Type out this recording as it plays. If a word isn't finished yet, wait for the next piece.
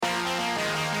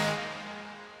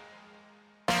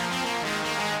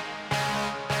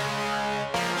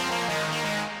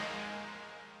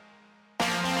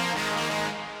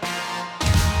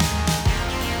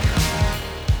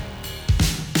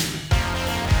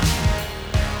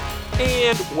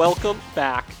And welcome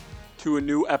back to a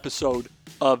new episode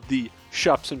of the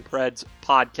Shups and Preds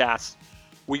podcast.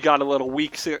 We got a little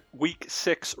week 6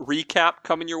 recap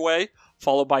coming your way,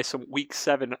 followed by some week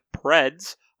 7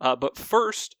 Preds. But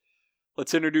first,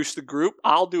 let's introduce the group.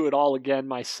 I'll do it all again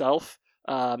myself.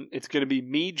 It's going to be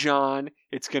me, John.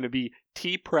 It's going to be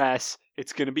T-Press.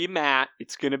 It's going to be Matt.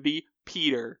 It's going to be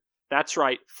Peter. That's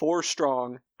right, 4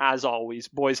 strong, as always.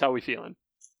 Boys, how we feeling?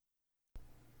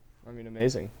 I mean,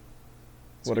 amazing.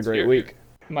 What a great week.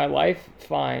 My life,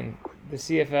 fine. The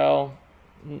CFL,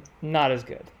 not as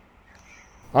good.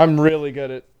 I'm really good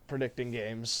at predicting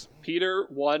games. Peter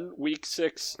won week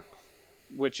 6,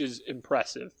 which is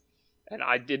impressive. And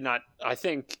I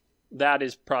think that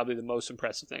is probably the most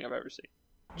impressive thing I've ever seen.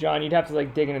 John, you'd have to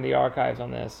dig into the archives on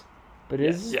this. But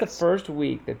this is the first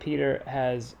week that Peter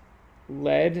has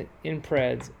led in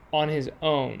Preds on his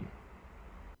own.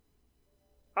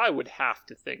 I would have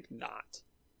to think not.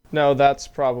 No, that's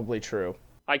probably true.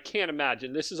 I can't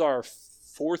imagine. This is our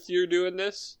 4th year doing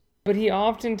this. But he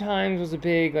oftentimes was a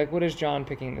big, what is John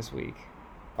picking this week?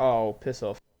 Oh, piss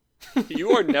off.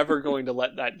 You are never going to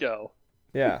let that go.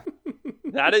 Yeah.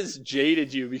 That has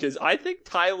jaded you because I think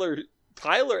Tyler,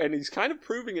 and he's kind of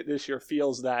proving it this year,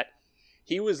 feels that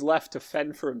he was left to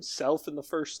fend for himself in the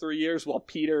first 3 years while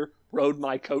Peter rode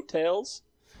my coattails.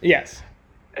 Yes.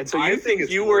 And so you think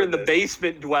you were in the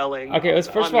basement dwelling? Okay, let's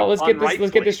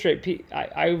get this straight. Pete,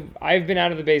 I've been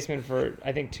out of the basement for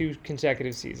I think 2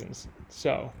 consecutive seasons.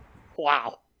 So,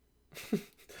 wow.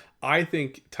 I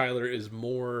think Tyler is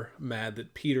more mad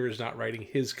that Peter is not riding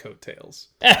his coattails.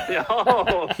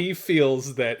 He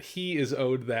feels that he is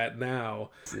owed that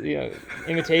now.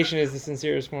 Imitation is the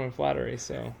sincerest form of flattery.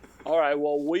 So, all right.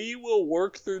 Well, we will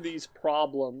work through these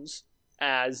problems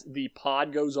as the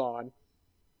pod goes on.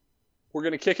 We're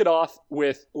going to kick it off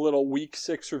with a little week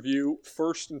 6 review.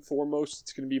 First and foremost,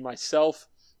 it's going to be myself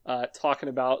talking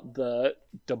about the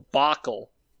debacle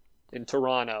in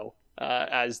Toronto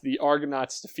as the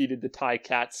Argonauts defeated the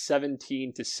Ticats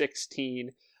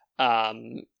 17-16.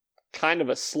 Kind of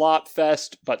a slop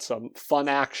fest, but some fun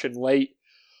action late.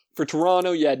 For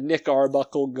Toronto, you had Nick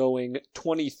Arbuckle going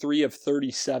 23 of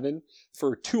 37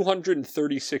 for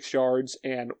 236 yards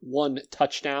and 1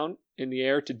 touchdown in the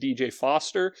air to DJ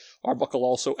Foster. Arbuckle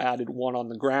also added 1 on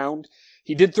the ground.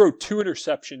 He did throw 2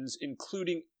 interceptions,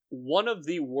 including one of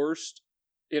the worst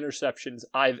interceptions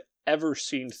I've ever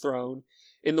seen thrown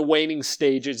in the waning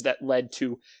stages that led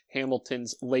to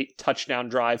Hamilton's late touchdown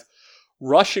drive.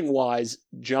 Rushing-wise,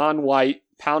 John White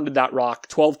pounded that rock,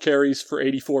 12 carries for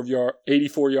 84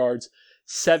 yards,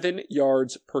 7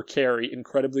 yards per carry,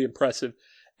 incredibly impressive.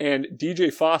 And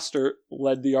DJ Foster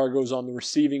led the Argos on the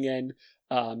receiving end.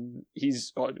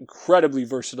 He's an incredibly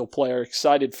versatile player.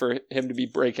 Excited for him to be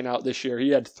breaking out this year. He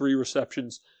had 3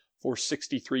 receptions for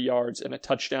 63 yards and a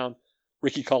touchdown.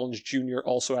 Ricky Collins Jr.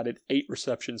 also added 8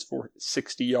 receptions for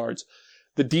 60 yards.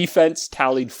 The defense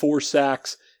tallied 4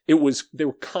 sacks. They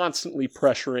were constantly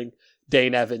pressuring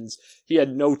Dane Evans. He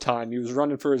had no time. He was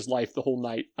running for his life the whole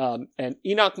night. And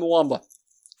Enoch Mwamba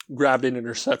grabbed an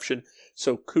interception,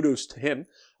 so kudos to him.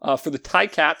 For the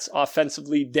Ticats,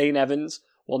 offensively, Dane Evans,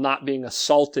 while not being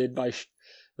assaulted by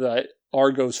the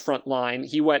Argos front line,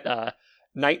 he went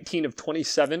 19 of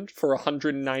 27 for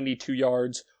 192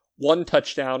 yards, 1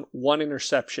 touchdown, 1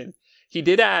 interception. He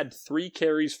did add 3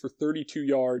 carries for 32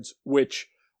 yards, which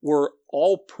were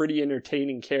all pretty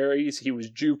entertaining carries. He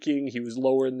was juking. He was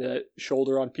lowering the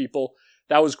shoulder on people.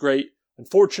 That was great.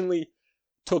 Unfortunately,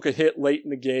 took a hit late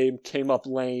in the game, came up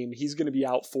lame. He's going to be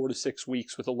out 4 to 6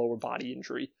 weeks with a lower body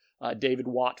injury. David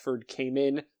Watford came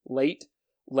in late,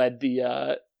 led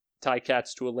the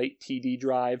Ticats to a late TD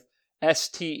drive.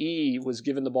 STE was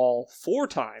given the ball 4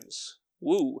 times.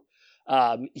 Woo.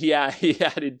 He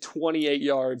added 28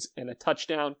 yards and a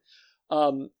touchdown.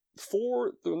 On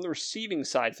the receiving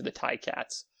side for the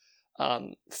Ticats,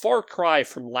 far cry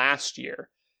from last year.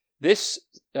 This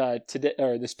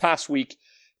past week,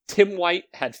 Tim White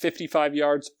had 55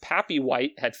 yards, Pappy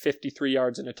White had 53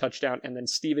 yards and a touchdown, and then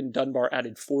Steven Dunbar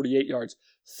added 48 yards.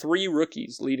 3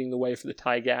 rookies leading the way for the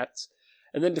Ticats.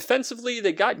 And then defensively,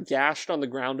 they got gashed on the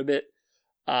ground a bit.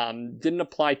 Didn't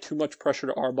apply too much pressure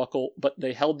to Arbuckle, but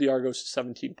they held the Argos to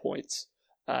 17 points,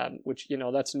 which,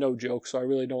 that's no joke, so I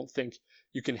really don't think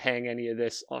you can hang any of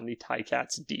this on the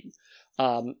Ticats D.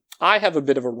 I have a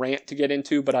bit of a rant to get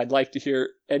into, but I'd like to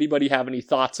hear anybody have any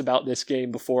thoughts about this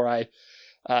game before I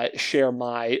share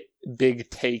my big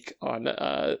take on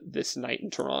this night in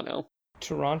Toronto.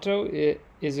 Toronto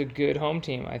is a good home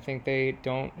team. I think they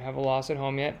don't have a loss at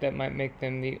home yet. That might make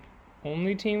them the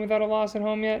only team without a loss at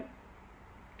home yet.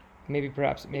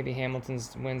 Maybe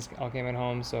Hamilton's wins all came at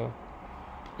home, so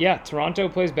Yeah, Toronto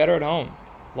plays better at home.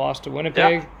 Lost to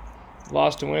Winnipeg. Yeah.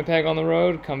 Lost to Winnipeg on the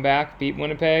road. Come back, beat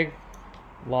Winnipeg.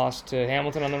 Lost to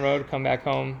Hamilton on the road. Come back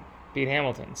home, beat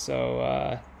Hamilton.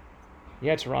 So,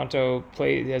 Toronto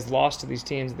has lost to these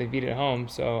teams that they beat at home.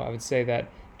 So I would say that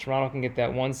Toronto can get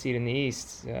that 1 seed in the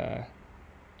East.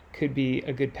 Could be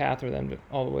a good path for them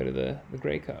all the way to the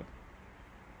Grey Cup.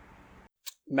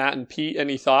 Matt and Pete,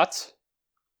 any thoughts?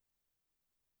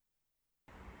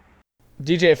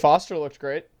 DJ Foster looked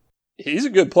great. He's a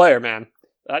good player, man.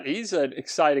 He's an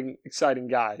exciting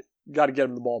guy. Got to get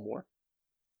him the ball more.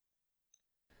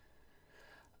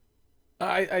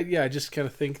 I just kind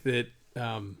of think that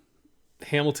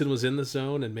Hamilton was in the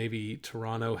zone and maybe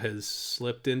Toronto has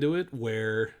slipped into it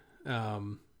where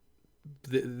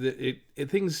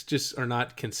things just are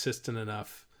not consistent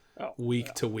enough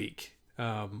week to week.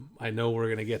 I know we're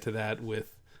going to get to that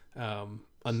with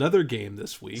another game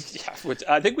this week. Yeah, which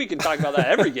I think we can talk about that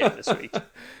every game this week.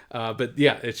 But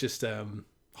yeah, it's just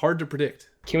hard to predict.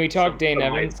 Can we talk Dane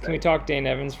Evans? Can we talk Dane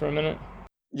Evans for a minute?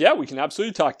 Yeah, we can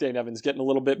absolutely talk Dane Evans. Getting a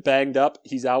little bit banged up.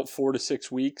 He's out 4 to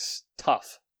 6 weeks.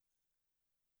 Tough.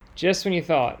 Just when you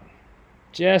thought.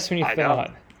 Know.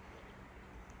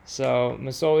 So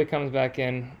Masoli comes back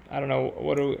in. I don't know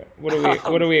what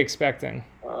are we expecting?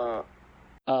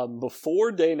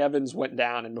 Before Dane Evans went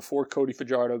down and before Cody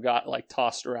Fajardo got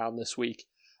tossed around this week,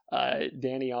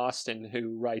 Danny Austin,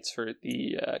 who writes for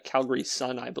the Calgary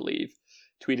Sun, I believe,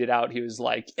 tweeted out he was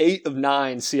like 8 of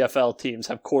 9 CFL teams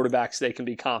have quarterbacks they can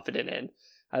be confident in.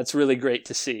 That's really great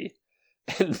to see.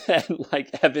 And then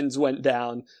Evans went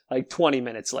down 20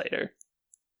 minutes later.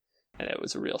 And it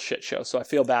was a real shit show. So I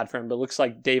feel bad for him. But it looks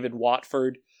like David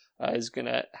Watford is going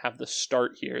to have the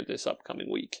start here this upcoming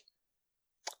week.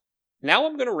 Now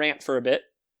I'm going to rant for a bit.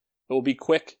 It will be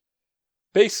quick.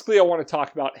 Basically, I want to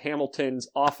talk about Hamilton's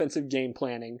offensive game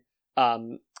planning,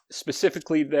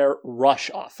 specifically their rush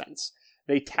offense.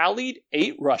 They tallied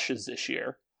 8 rushes this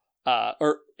year,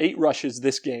 or 8 rushes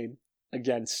this game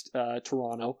against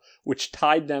Toronto, which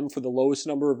tied them for the lowest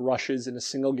number of rushes in a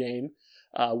single game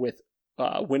with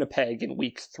Winnipeg in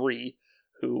week 3,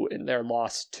 who in their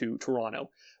loss to Toronto.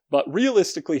 But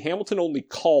realistically, Hamilton only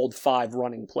called 5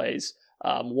 running plays,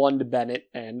 1 to Bennett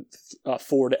and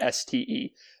 4 to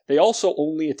STE. They also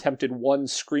only attempted 1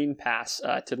 screen pass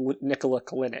to Nikola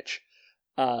Kalinic.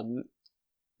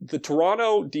 The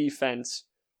Toronto defense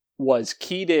was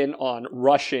keyed in on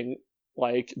rushing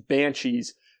like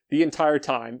banshees the entire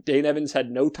time. Dane Evans had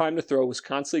no time to throw, was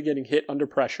constantly getting hit under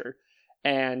pressure.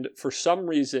 And for some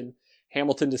reason,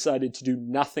 Hamilton decided to do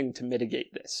nothing to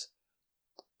mitigate this.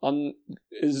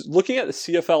 Looking at the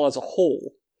CFL as a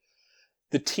whole,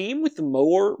 the team with the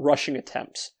more rushing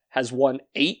attempts has won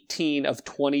 18 of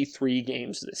 23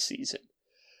 games this season.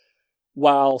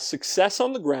 While success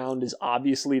on the ground is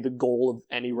obviously the goal of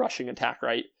any rushing attack,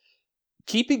 right?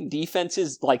 Keeping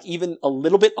defenses even a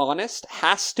little bit honest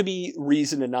has to be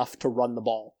reason enough to run the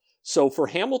ball. So for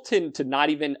Hamilton to not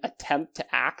even attempt to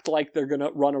act like they're going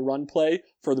to run a run play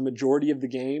for the majority of the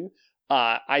game,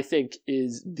 I think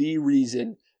is the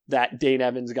reason that Dane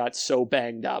Evans got so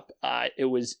banged up. It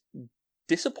was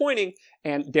disappointing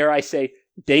and, dare I say,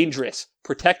 dangerous.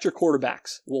 Protect your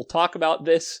quarterbacks. We'll talk about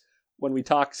this when we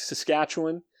talk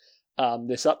Saskatchewan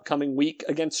this upcoming week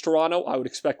against Toronto. I would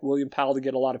expect William Powell to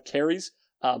get a lot of carries,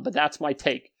 but that's my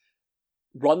take.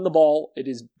 Run the ball. It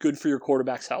is good for your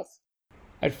quarterback's health.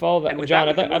 I'd follow that. John,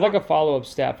 I'd like a follow-up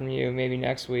stat from you maybe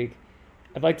next week.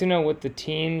 I'd like to know what the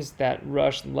teams that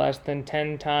rush less than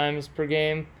 10 times per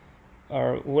game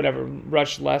or whatever,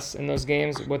 rush less in those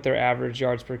games, what their average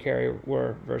yards per carry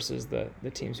were versus the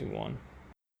teams who won.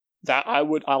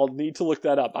 I'll need to look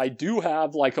that up. I do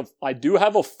have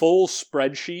a full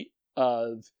spreadsheet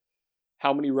of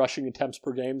how many rushing attempts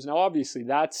per games. Now, obviously,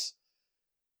 that's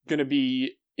going to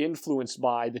be influenced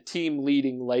by the team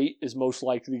leading late is most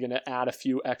likely going to add a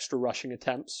few extra rushing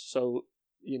attempts. So,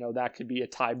 that could be a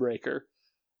tiebreaker.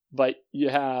 But you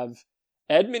have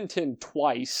Edmonton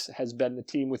twice has been the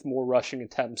team with more rushing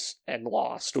attempts and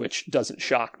lost, which doesn't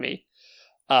shock me.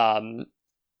 And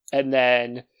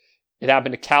then it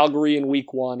happened to Calgary in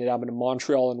week 1. It happened to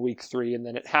Montreal in week 3. And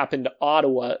then it happened to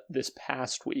Ottawa this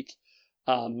past week.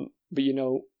 But,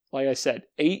 like I said,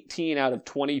 18 out of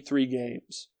 23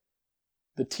 games,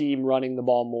 the team running the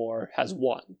ball more has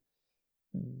won.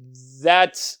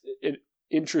 That's an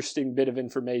interesting bit of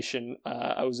information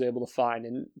I was able to find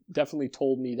and definitely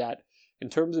told me that in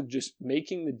terms of just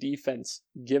making the defense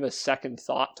give a second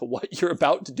thought to what you're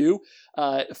about to do,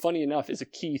 funny enough, is a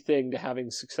key thing to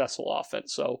having successful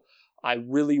offense. So I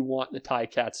really want the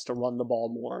Ticats to run the ball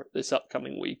more this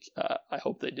upcoming week. I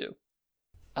hope they do.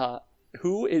 I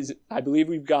believe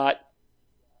we've got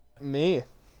Me.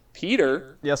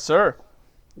 Peter, Yes, sir.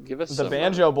 give us The some,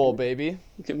 Banjo Bowl, baby.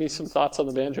 Give me some thoughts on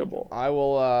the Banjo Bowl. I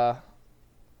will,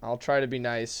 I'll try to be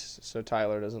nice so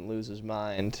Tyler doesn't lose his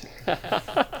mind.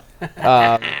 But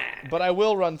I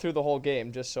will run through the whole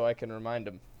game just so I can remind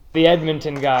him. The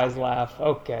Edmonton guys laugh.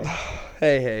 Okay.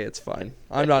 Hey, it's fine.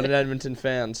 I'm not an Edmonton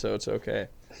fan, so it's okay.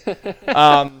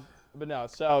 But no,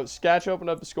 so Sketch opened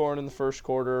up the scoring in the first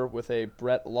quarter with a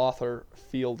Brett Lothar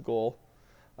field goal.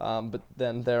 But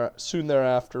then soon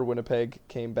thereafter, Winnipeg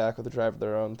came back with a drive of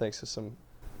their own thanks to some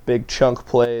big chunk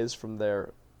plays from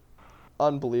their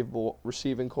unbelievable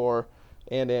receiving core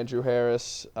and Andrew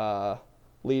Harris,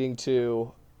 leading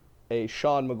to a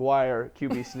Sean Maguire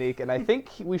QB sneak. And I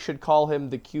think we should call him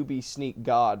the QB sneak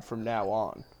god from now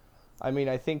on. I mean,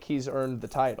 I think he's earned the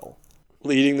title.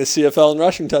 Leading the CFL in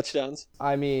rushing touchdowns.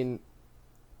 I mean,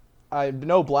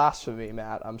 no blasphemy,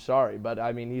 Matt. I'm sorry, but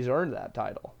I mean, he's earned that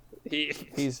title.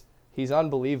 He's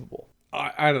unbelievable.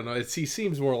 I don't know. He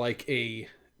seems more like a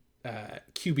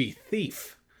QB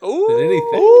thief Ooh. than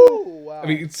anything. Ooh, wow. I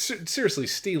mean, seriously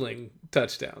stealing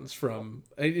touchdowns from,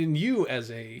 and you as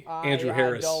a Andrew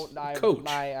Harris coach.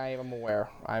 I am aware.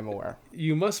 I'm aware.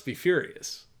 You must be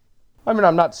furious. I mean,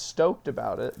 I'm not stoked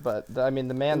about it, but I mean,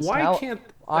 the man's Why talent. can't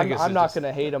I'm not just... going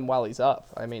to hate him while he's up.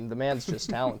 I mean, the man's just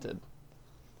talented.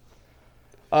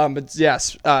 But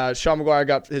yes, Sean Maguire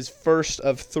got his first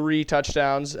of 3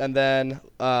 touchdowns, and then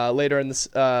later in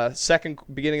the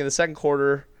beginning of the second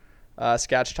quarter,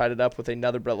 Sketch tied it up with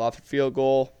another Brett Lothar field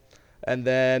goal, and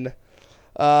then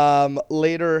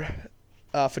later,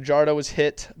 Fajardo was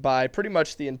hit by pretty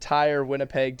much the entire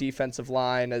Winnipeg defensive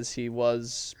line, as he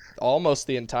was almost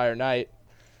the entire night,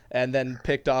 and then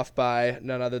picked off by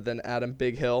none other than Adam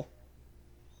Big Hill.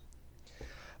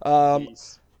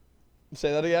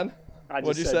 Say that again.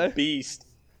 What'd you say? Beast.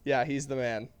 Yeah, he's the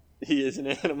man. He is an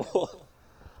animal.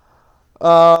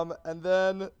 And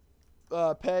then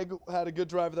Peg had a good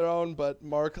drive of their own, but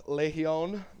Mark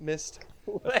Legion missed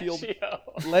a field.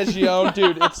 Legion,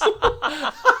 dude, it's.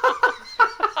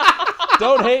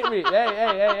 Don't hate me.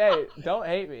 Hey. Don't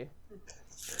hate me.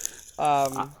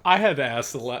 I had to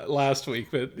ask last week,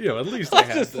 but at least I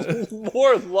had the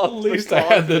More love. at least I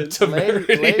had the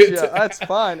temerity. Legia, that's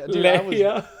fine, dude.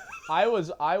 Legia. I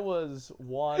was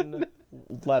one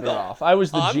letter off. I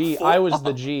was the G. I was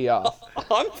the G off.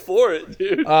 I'm for it,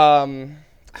 dude.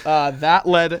 That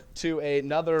led to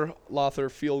another Lothar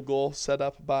field goal set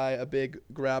up by a big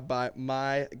grab by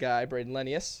my guy, Braden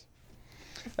Lenius.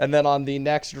 And then on the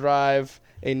next drive,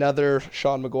 another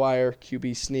Sean Maguire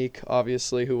QB sneak,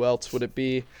 obviously. Who else would it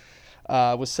be?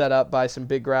 Was set up by some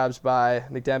big grabs by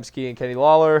Nick Dembski and Kenny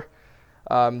Lawler.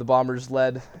 The Bombers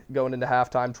led going into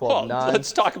halftime 12-9.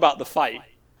 Let's talk about the fight.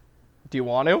 Do you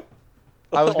want to?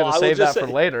 I was going to save that for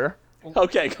later.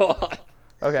 Okay, go on.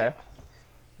 Okay.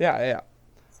 Yeah.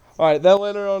 All right, then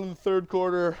later on in the third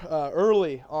quarter,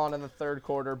 early on in the third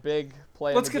quarter, big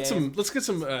play Let's in the get game. Let's get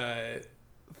some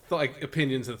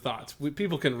opinions and thoughts.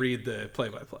 People can read the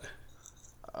play-by-play.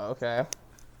 Okay.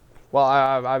 Well,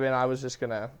 I mean, I was just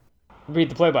going to... Read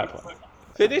the play-by-play.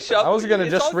 Finish up. I was going to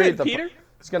just read the... Peter.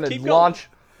 I was going to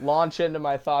launch into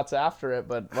my thoughts after it,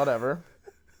 but whatever.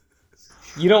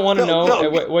 You don't want to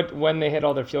know when they hit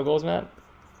all their field goals, Matt?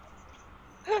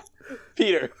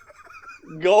 Peter,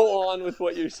 go on with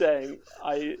what you're saying.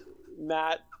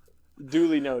 Matt,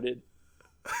 duly noted.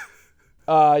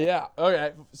 Yeah.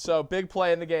 Okay. So big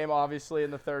play in the game, obviously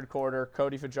in the third quarter.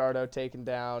 Cody Fajardo taken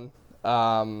down.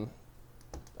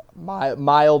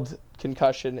 Mild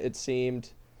concussion, it seemed.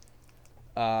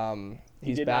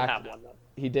 He's did back. Not have one, though.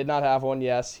 He did not have one.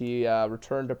 Yes, he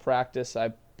returned to practice,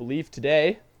 I believe,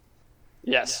 today.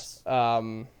 Yes.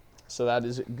 So that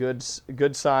is a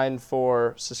good sign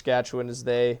for Saskatchewan as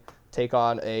they take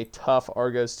on a tough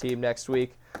Argos team next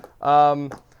week.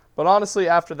 But honestly,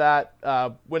 after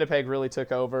that, Winnipeg really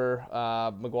took over.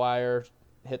 Maguire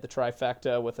hit the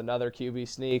trifecta with another QB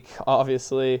sneak,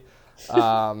 obviously.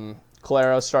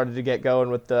 Calero started to get going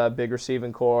with the big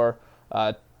receiving core.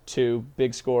 2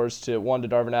 big scores, one to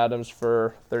Darvin Adams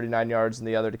for 39 yards and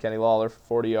the other to Kenny Lawler for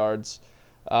 40 yards.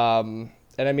 And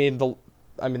I mean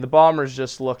the Bombers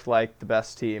just looked like the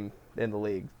best team in the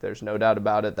league. There's no doubt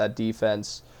about it. That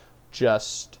defense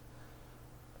just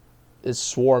is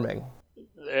swarming.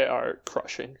 They are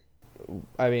crushing.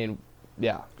 I mean,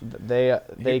 yeah,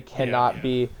 they cannot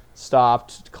be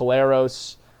stopped.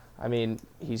 Caleros, I mean,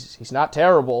 he's not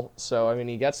terrible, so I mean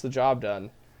he gets the job done.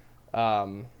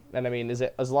 And I mean,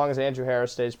 as long as Andrew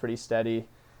Harris stays pretty steady,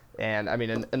 and I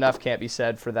mean enough can't be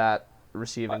said for that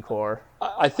receiving core.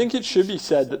 I think it should be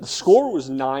said that the score was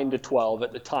 9-12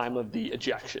 at the time of the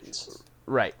ejections.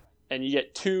 Right. And you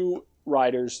get 2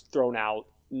 riders thrown out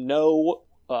no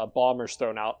bombers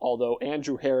thrown out, although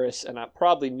Andrew Harris and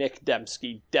probably Nick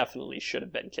Dembski definitely should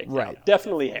have been kicked out.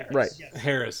 Definitely Harris. Right.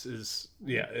 Harris is,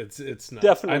 it's not.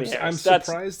 Definitely Harris. I'm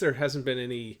surprised there hasn't been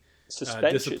any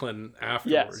discipline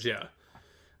afterwards. Yes.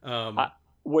 Yeah.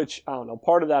 Which, I don't know,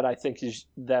 part of that I think is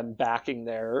them backing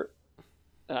their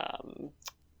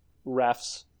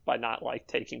refs by not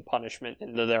taking punishment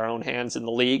into their own hands in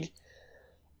the league.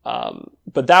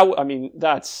 But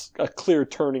that's a clear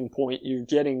turning point. You're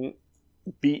getting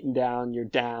beaten down, you're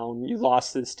down, you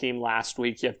lost this team last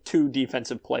week, you have 2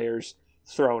 defensive players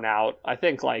thrown out. I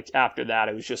think after that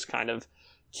it was just kind of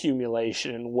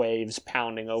accumulation and waves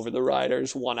pounding over the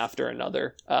Riders one after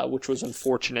another, which was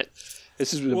unfortunate.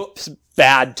 This is a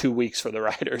bad 2 weeks for the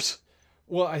Riders.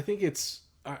 Well, I think it's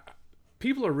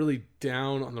people are really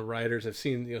down on the Riders. I've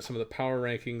seen some of the power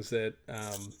rankings that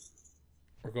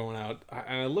are going out.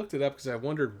 I looked it up because I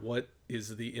wondered what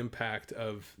is the impact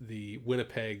of the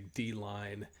Winnipeg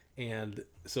D-line. And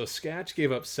so Skach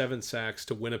gave up 7 sacks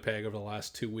to Winnipeg over the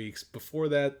last 2 weeks. Before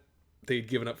that, they'd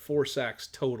given up 4 sacks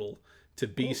total to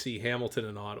BC, Hamilton,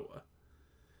 and Ottawa.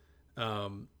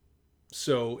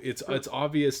 So it's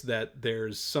obvious that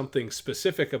there's something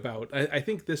specific about. I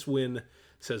think this win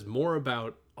says more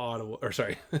about Ottawa, or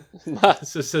sorry, it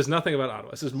says nothing about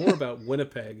Ottawa. It says more about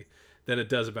Winnipeg than it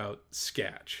does about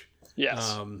Skach.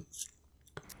 Yes.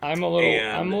 I'm a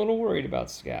little worried about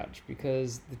Skach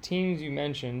because the teams you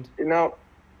mentioned,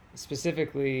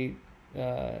 specifically,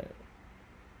 they're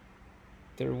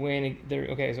winning.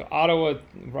 Okay. So Ottawa,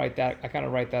 I kind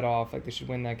of write that off. They should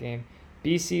win that game.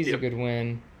 BC's a good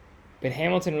win, but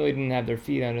Hamilton really didn't have their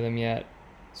feet under them yet,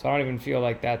 so I don't even feel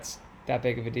like that's that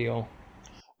big of a deal.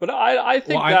 But I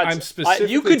think I'm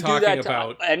specifically you could talking do that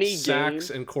about any sacks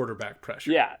game. And quarterback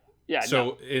pressure. Yeah.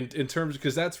 So in terms,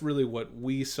 because that's really what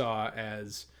we saw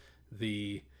as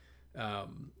the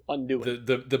undoing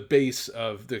the base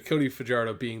of the Cody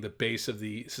Fajardo being the base of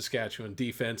the Saskatchewan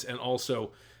defense, and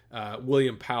also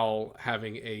William Powell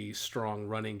having a strong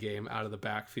running game out of the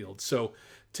backfield. So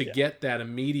to get that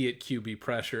immediate QB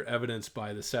pressure evidenced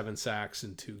by the 7 sacks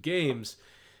in 2 games,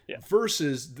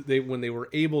 versus when they were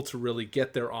able to really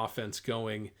get their offense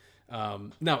going.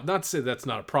 Now, not to say that's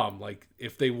not a problem.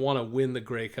 If they want to win the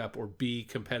Grey Cup or be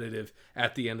competitive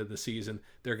at the end of the season,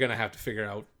 they're going to have to figure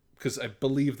out, because I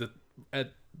believe that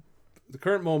at the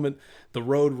current moment, the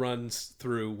road runs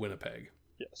through Winnipeg.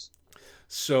 Yes.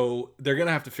 So they're going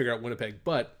to have to figure out Winnipeg,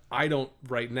 but I don't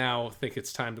right now think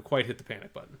it's time to quite hit the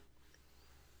panic button.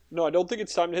 No, I don't think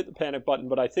it's time to hit the panic button,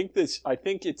 but I think it's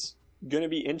going to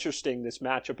be interesting, this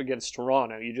matchup against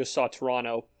Toronto. You just saw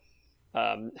Toronto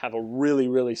have a really,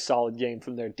 really solid game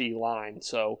from their D-line.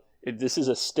 So this is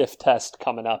a stiff test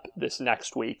coming up this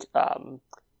next week. I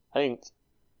think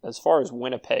as far as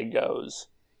Winnipeg goes,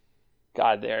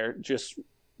 God, they're just...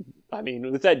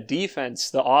 with that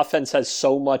defense, the offense has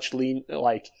so much the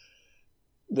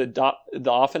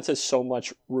offense has so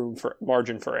much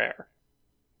margin for error.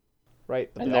 Right,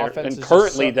 but and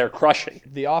currently they're crushing.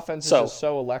 The offense is just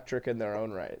so electric in their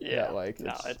own right. Yeah,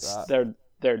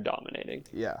 they're dominating.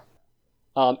 Yeah.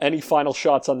 Any final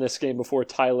shots on this game before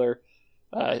Tyler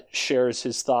shares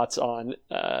his thoughts on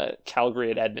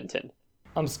Calgary at Edmonton?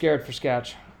 I'm scared for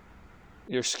Skach.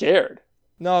 You're scared?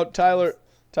 No, Tyler,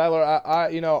 I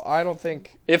don't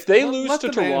think if they lose to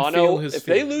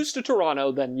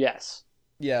Toronto, then yes.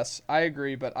 Yes, I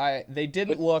agree, but they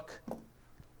didn't look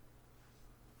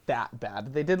that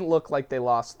bad. They didn't look like they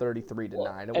lost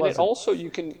 33-9. It also, you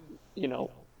can,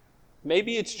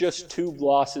 maybe it's just 2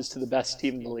 losses to the best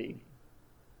team in the league.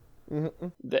 Mm-hmm.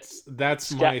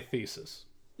 That's my thesis.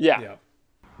 Yeah.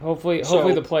 Hopefully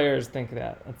the players think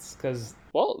that. That's because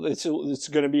it's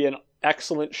going to be an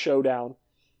excellent showdown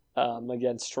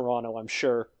against Toronto, I'm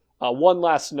sure. One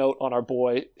last note on our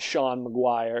boy Sean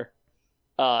McGuire.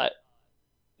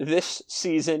 This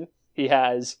season he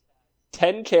has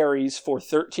 10 carries for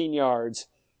 13 yards,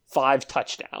 5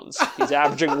 touchdowns. He's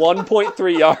averaging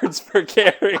 1.3 yards per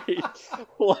carry.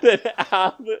 What an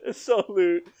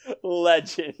absolute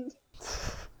legend.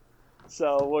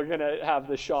 So we're going to have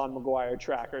the Sean McGuire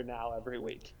tracker now every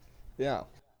week. Yeah.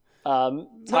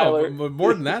 Tyler, no, but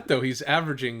more than that, though, he's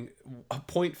averaging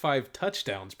 0.5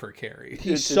 touchdowns per carry.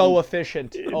 He's so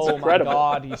efficient. Oh, incredible. My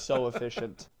God, he's so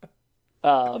efficient.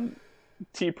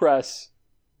 T-Press,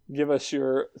 give us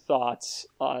your thoughts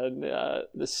on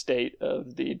the state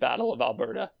of the Battle of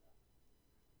Alberta.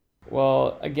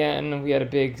 Well, again, we had a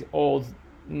big, old,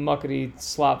 muckety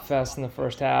slop fest in the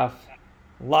first half.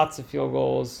 Lots of field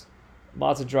goals,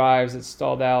 lots of drives that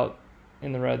stalled out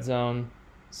in the red zone.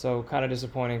 So kind of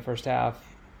disappointing first half.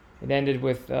 It ended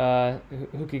with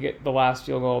who could get the last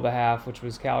field goal of the half, which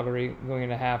was Calgary going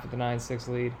into half with a 9-6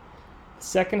 lead. The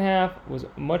second half was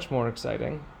much more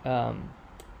exciting.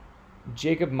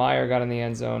 Jacob Meyer got in the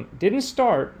end zone. Didn't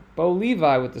start. Bo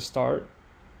Levi with the start.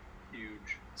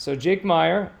 Huge. So Jake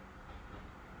Meyer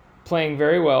playing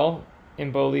very well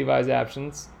in Bo Levi's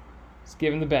absence. He's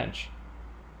given the bench.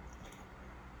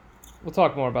 We'll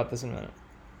talk more about this in a minute.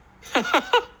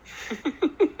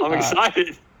 I'm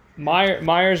excited.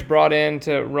 Myers brought in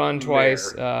to run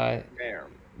twice. Mayer.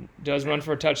 Does run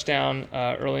for a touchdown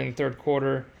early in the third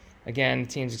quarter. Again,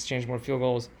 teams exchange more field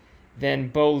goals. Then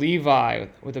Bo Levi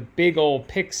with a big old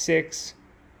pick six.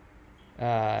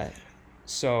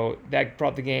 So that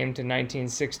brought the game to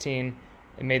 19-16.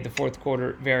 It made the fourth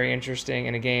quarter very interesting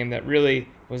in a game that really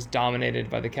was dominated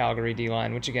by the Calgary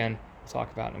D-line, which, again, we'll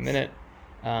talk about in a minute.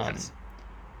 And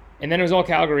then it was all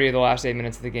Calgary the last 8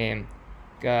 minutes of the game.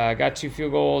 Got 2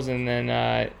 field goals and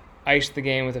then iced the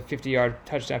game with a 50-yard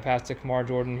touchdown pass to Kamar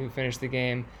Jordan, who finished the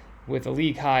game with a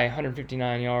league-high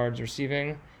 159 yards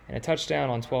receiving and a touchdown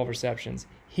on 12 receptions.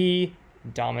 He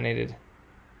dominated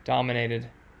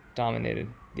the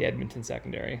Edmonton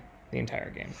secondary the entire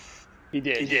game. He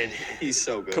did. He's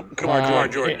so good. Kamar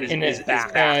Jordan is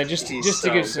back. Just He's to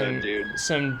give so good, dude.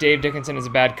 some Dave Dickinson is a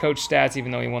bad coach stats,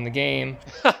 even though he won the game.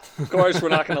 Of course, we're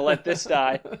not going to let this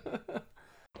die.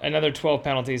 Another 12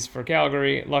 penalties for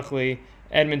Calgary. Luckily,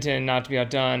 Edmonton, not to be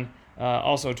outdone,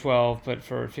 also 12, but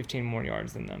for 15 more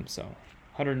yards than them. So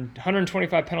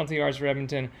 125 penalty yards for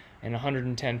Edmonton and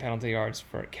 110 penalty yards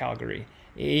for Calgary.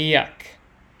 Yuck.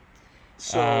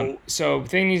 So the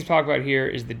thing we need to talk about here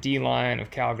is the D-line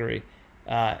of Calgary.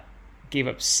 Gave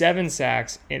up 7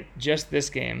 sacks in just this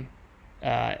game.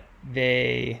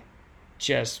 They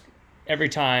just, every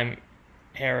time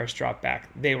Harris dropped back,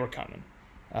 they were coming.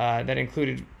 That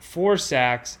included 4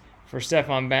 sacks for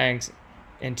Stephon Banks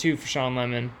and 2 for Sean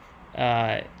Lemon.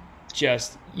 4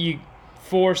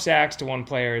 sacks to one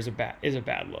player is a bad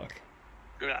look.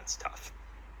 That's tough.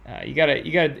 You gotta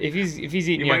if he's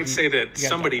eating. You might say that you gotta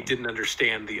somebody tackle didn't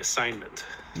understand the assignment.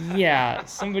 him. Yeah,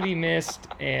 somebody missed,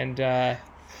 and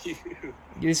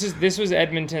this was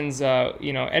Edmonton's.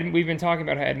 We've been talking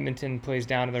about how Edmonton plays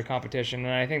down to their competition,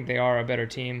 and I think they are a better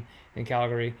team than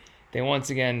Calgary. They once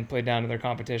again played down to their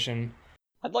competition.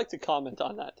 I'd like to comment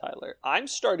on that, Tyler. I'm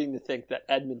starting to think that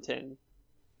Edmonton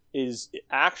is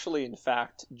actually, in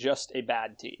fact, just a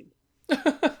bad team.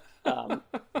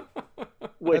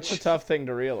 That's a tough thing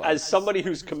to realize. As somebody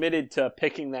who's committed to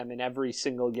picking them in every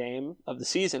single game of the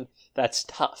season, that's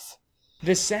tough.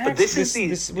 The sacks.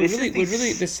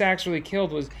 The sacks really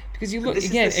killed was because you look This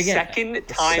again. is the second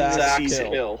time sack this kill.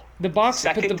 season. The box,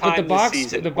 Second but the time this box,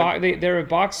 season. they're a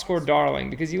box score darling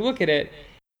because you look at it.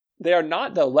 They are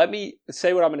not, though. Let me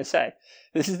say what I'm going to say.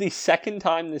 This is the second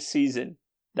time this season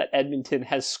that Edmonton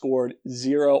has scored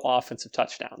 0 offensive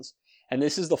touchdowns. And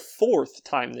this is the 4th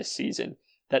time this season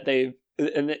that they've,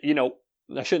 and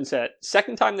I shouldn't say it,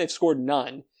 second time they've scored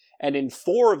none. And in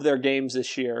 4 of their games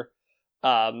this year,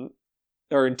 or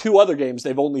in 2 other games,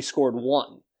 they've only scored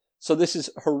 1. So this is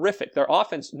horrific. Their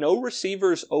offense, no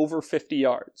receivers over 50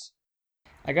 yards.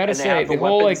 I gotta And they say, have the the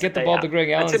whole weapons get that the they ball have. to Greg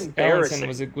That's Ellenson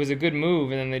embarrassing. was a good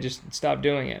move, and then they just stopped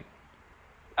doing it.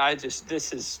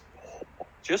 This is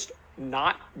just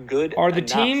not good Are the enough.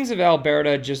 teams of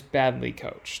Alberta just badly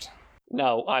coached?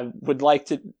 No, I would like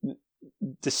to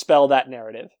dispel that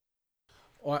narrative.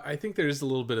 Well, I think there's a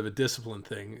little bit of a discipline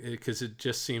thing because it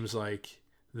just seems like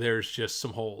there's just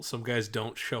some holes. Some guys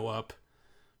don't show up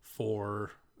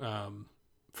for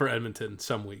Edmonton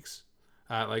some weeks.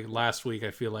 Like last week,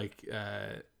 I feel like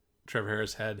Trevor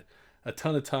Harris had a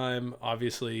ton of time.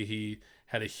 Obviously, he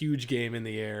had a huge game in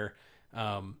the air.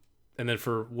 And then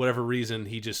for whatever reason,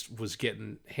 he just was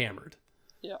getting hammered.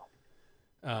 Yeah.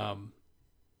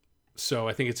 So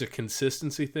I think it's a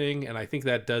consistency thing, and I think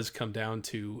that does come down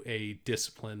to a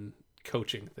discipline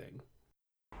coaching thing.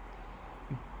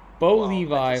 Bo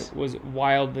Levi was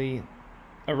wildly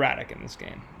erratic in this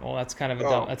game. Well, that's kind of a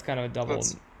double.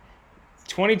 that's-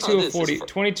 22 Oh, of this is 40, fr-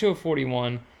 22 of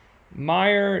 41.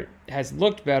 Meyer has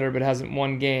looked better, but hasn't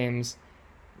won games.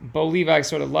 Bo Levi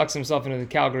sort of lucks himself into the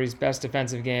Calgary's best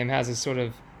defensive game. Has a sort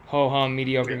of ho-hum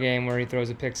mediocre game where he throws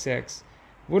a pick six.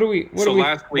 What are we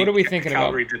thinking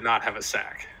Calgary did not have a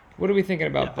sack. What are we thinking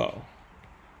about Bo?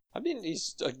 I mean,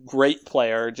 he's a great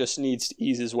player, just needs to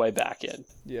ease his way back in.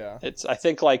 Yeah. I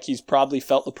think like he's probably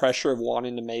felt the pressure of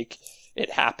wanting to make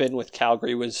it happen with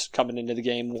Calgary was coming into the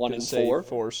game 1-4.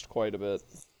 Forced quite a bit.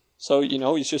 So,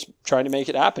 he's just trying to make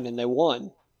it happen and they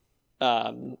won.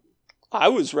 I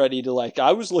was ready to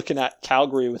I was looking at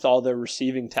Calgary with all their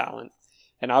receiving talent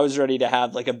and I was ready to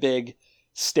have like a big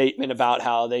statement about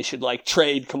how they should like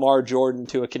trade Kamar Jordan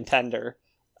to a contender.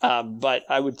 But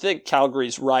I would think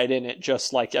Calgary's right in it,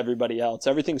 just like everybody else.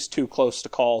 Everything's too close to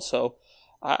call, so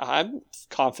I'm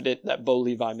confident that Bo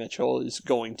Levi Mitchell is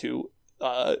going to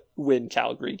win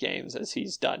Calgary games as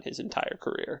he's done his entire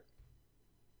career.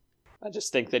 I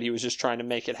just think that he was just trying to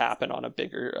make it happen on a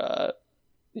bigger,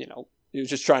 he was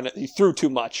just he threw too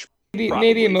much.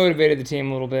 Maybe it motivated the team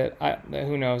a little bit.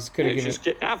 Who knows? Could have just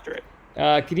getting after it.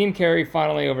 Kadeem Carey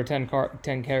finally over 10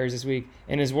 carries this week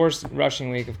in his worst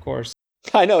rushing week, of course.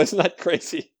 I know, isn't that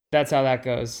crazy? That's how that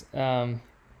goes. Give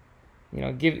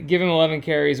him 11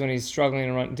 carries when he's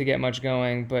struggling to get much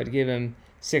going, but give him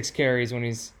 6 carries when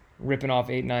he's ripping off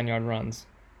 8-9 yard runs.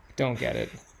 Don't get it.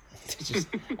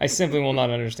 I simply will not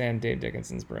understand Dave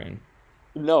Dickinson's brain.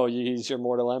 No, he's your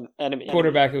mortal enemy.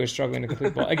 Quarterback who is struggling to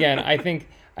complete ball. Again, I think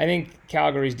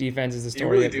Calgary's defense is the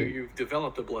story. You really do. You've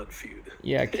developed a blood feud.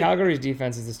 Yeah, Calgary's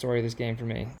defense is the story of this game for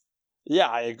me. Yeah,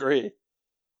 I agree.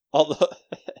 Although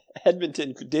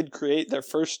Edmonton did create their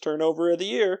first turnover of the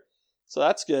year, so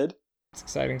that's good. It's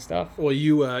exciting stuff. Well,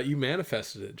 you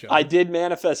manifested it, John. I did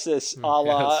manifest this a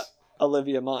la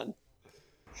Olivia Munn.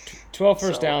 12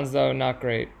 first downs, though, not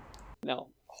great. No,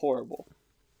 horrible.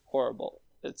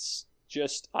 It's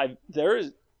just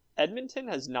Edmonton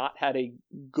has not had a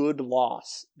good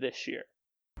loss this year.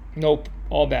 Nope,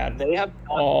 all bad. They have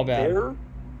all bad.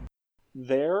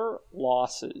 Their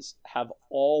losses have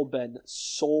all been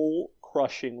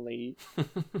soul-crushingly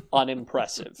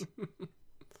unimpressive.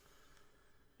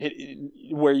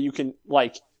 Where you can,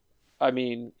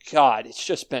 God, it's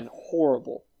just been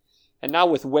horrible. And now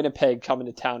with Winnipeg coming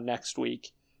to town next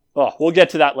week, we'll get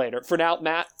to that later. For now,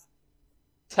 Matt,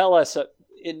 tell us,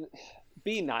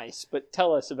 be nice, but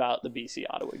tell us about the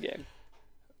BC-Ottawa game.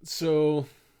 So,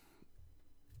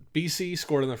 BC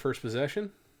scored on their first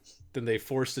possession. Then they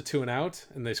forced a 2-and-out,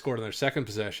 and they scored on their second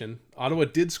possession. Ottawa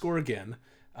did score again,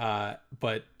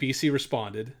 but BC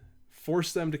responded,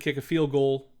 forced Ottawa to kick a field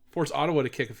goal,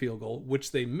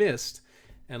 which they missed,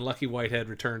 and Lucky Whitehead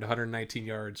returned 119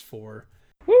 yards for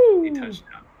a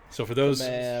touchdown. So for those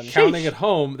counting at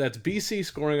home, that's BC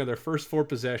scoring on their first 4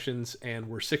 possessions, and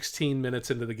we're 16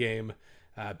 minutes into the game.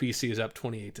 BC is up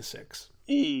 28-6.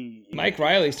 Mike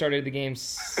Riley started the game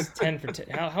 10 for 10.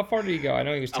 How far did he go? I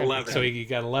know he was 10 11. for 10. So he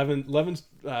got 11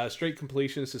 straight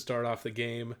completions to start off the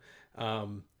game.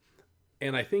 And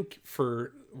I think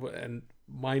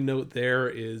my note there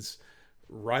is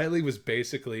Riley was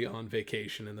basically on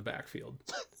vacation in the backfield.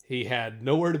 He had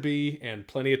nowhere to be and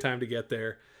plenty of time to get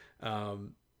there.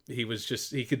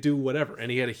 He could do whatever, and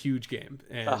he had a huge game.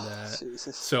 And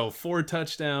so 4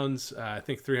 touchdowns, I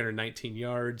think 319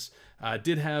 yards.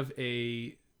 Did have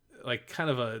kind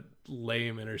of a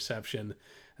lame interception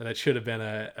that should have been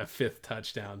a 5th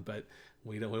touchdown, but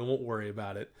we won't worry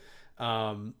about it.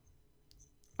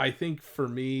 I think for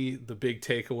me, the big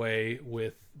takeaway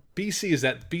with BC is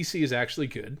that BC is actually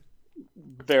good.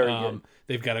 Very good.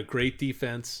 They've got a great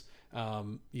defense.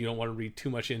 You don't want to read too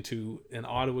much into an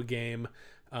Ottawa game,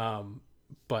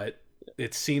 but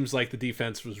it seems like the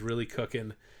defense was really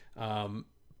cooking.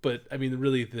 But I mean,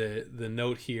 really, the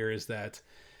note here is that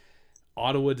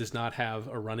Ottawa does not have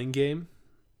a running game.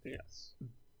 Yes.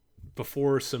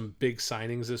 Before some big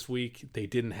signings this week, they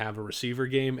didn't have a receiver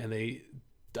game, and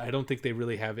I don't think they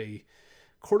really have a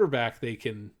quarterback they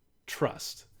can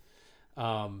trust.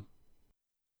 I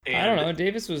don't know.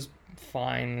 Davis was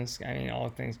fine. I mean, all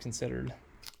things considered.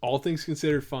 All things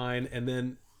considered, fine. And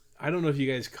then I don't know if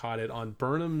you guys caught it on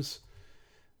Burnham's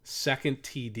second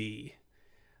TD.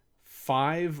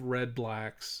 5 Red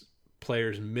Blacks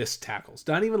players missed tackles.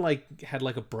 Not even had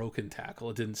a broken tackle.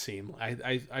 It didn't seem.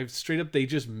 I straight up they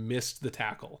just missed the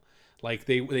tackle. Like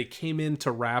they came in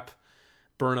to wrap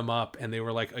Burnham up and they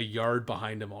were like a yard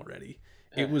behind him already.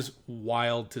 It was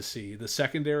wild to see. The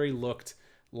secondary looked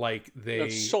like they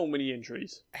have so many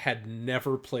injuries. Had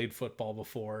never played football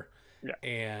before. Yeah.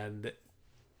 And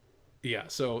yeah,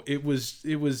 so it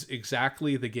was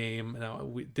exactly the game. Now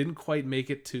we didn't quite make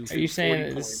it to. Are you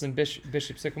saying there's some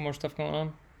Bishop Sycamore stuff going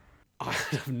on? I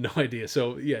have no idea.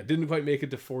 So yeah, didn't quite make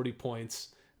it to 40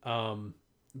 points.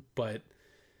 But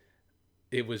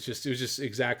it was just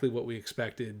exactly what we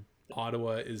expected.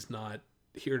 Ottawa is not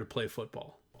here to play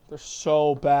football. They're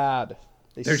so bad.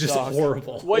 They're just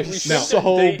horrible.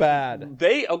 Bad.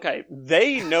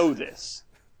 They know this.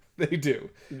 They do.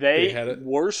 They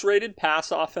worst rated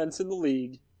pass offense in the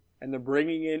league, and they're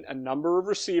bringing in a number of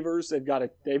receivers.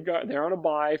 They're on a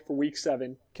bye for week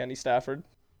 7. Kenny Stafford,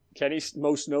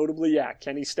 most notably,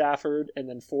 Kenny Stafford, and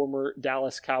then former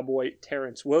Dallas Cowboy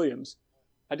Terrence Williams.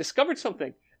 I discovered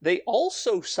something. They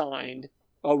also signed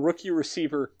a rookie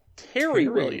receiver Terry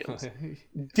Williams.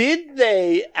 Did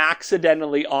they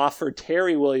accidentally offer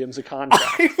Terry Williams a contract?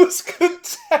 I was going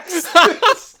to text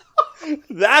this.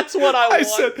 That's what I I want.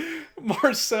 said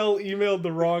Marcel emailed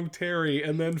the wrong Terry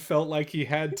and then felt like he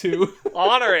had to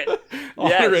Honor it. honor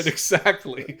Yes. it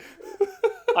exactly.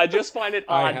 I just find it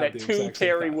I odd had that the two exact same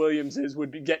Terry thought. Williamses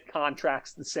would get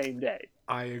contracts the same day.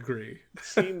 I agree.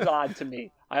 Seems odd to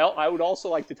me. I would also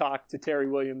like to talk to Terry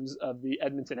Williams of the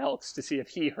Edmonton Elks to see if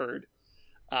he heard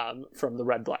from the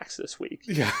Red Blacks this week.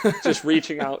 Yeah. Just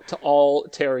reaching out to all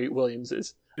Terry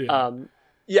Williamses. Yeah.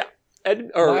 Yeah.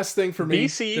 Last thing for me.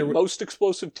 BC, there were- most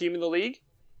explosive team in the league?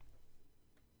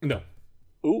 No.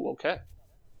 Ooh, okay.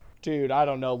 Dude, I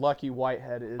don't know. Lucky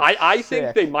Whitehead is. I think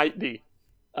sick. they might be.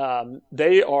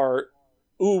 They are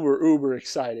uber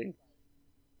exciting.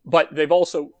 But they've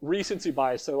also recency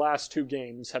bias. Their last 2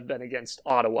 games have been against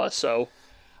Ottawa, so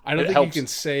I don't It think helps. you can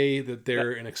say that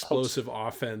they're an explosive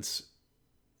offense.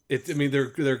 They're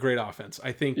a great offense.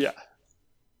 I think yeah.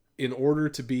 in order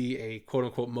to be a quote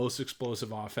unquote most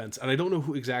explosive offense, and I don't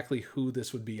know exactly who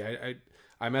this would be.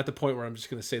 I'm at the point where I'm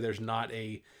just going to say there's not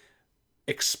a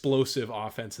explosive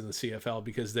offense in the CFL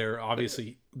because they're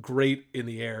obviously great in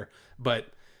the air, but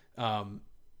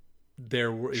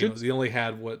there were they only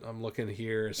had what I'm looking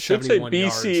here is Should say 71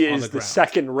 yards BC on is the the ground.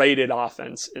 second-rated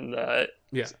offense in the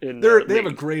Yeah, in they the have a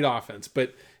league. great offense,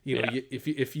 but Yeah.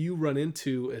 if you run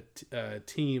into a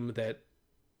team that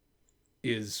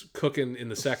is cooking in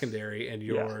the secondary and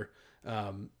your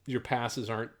passes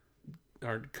aren't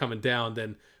coming down,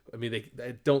 then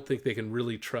I don't think they can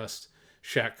really trust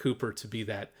Shaq Cooper to be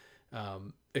that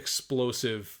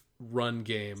explosive run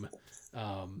game.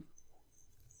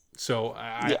 So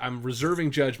I'm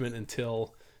reserving judgment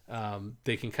until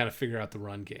they can kind of figure out the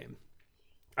run game.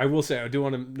 I will say, I do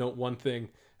want to note one thing.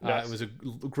 Yes. It was a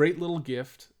great little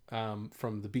gift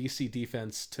from the BC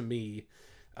defense to me,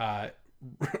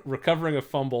 recovering a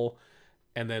fumble,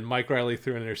 and then Mike Riley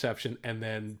threw an interception, and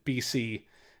then BC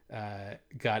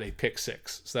got a pick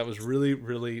 6. So that was really,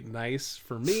 really nice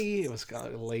for me. It was kind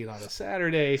of late on a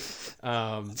Saturday. It's a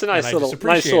and I nice just little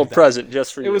appreciated that. present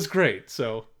just for you. It was great.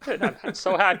 So I'm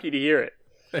so happy to hear it.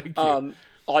 thank you.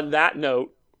 On that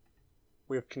note,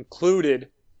 we have concluded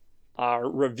our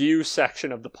review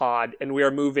section of the pod, and we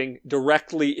are moving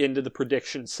directly into the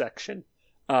prediction section.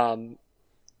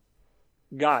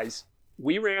 Guys,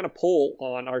 we ran a poll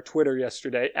on our Twitter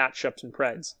yesterday at Sheps and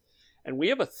Preds, and we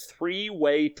have a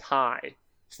 3-way tie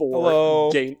for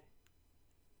Hello. game.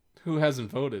 Who hasn't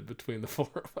voted between the 4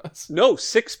 of us? No,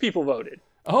 6 people voted,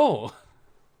 Oh,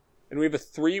 and we have a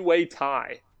 3-way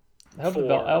tie. I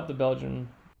hope the Belgian.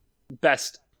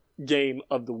 Best game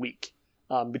of the week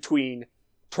between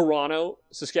Toronto,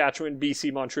 Saskatchewan,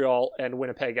 BC, Montreal, and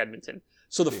Winnipeg, Edmonton.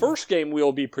 So the first game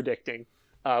we'll be predicting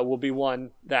will be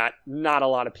one that not a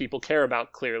lot of people care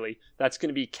about, clearly. That's going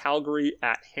to be Calgary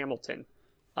at Hamilton.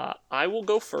 I will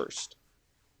go first.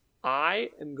 I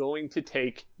am going to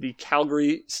take the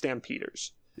Calgary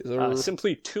Stampeders.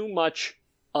 Simply too much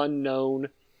unknown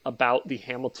about the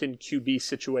Hamilton QB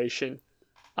situation.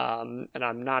 And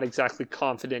I'm not exactly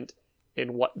confident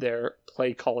in what their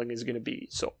play calling is going to be.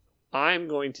 So I'm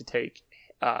going to take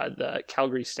the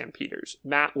Calgary Stampeders.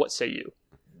 Matt, what say you?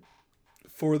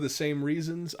 for the same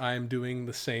reasons, I'm doing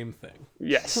the same thing.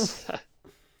 Yes.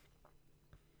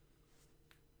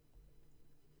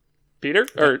 Peter?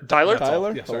 Or Tyler? That's all.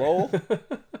 Tyler, Yeah, sorry. hello.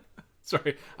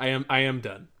 Sorry, I am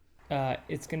done.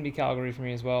 It's going to be Calgary for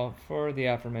me as well, for the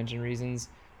aforementioned reasons.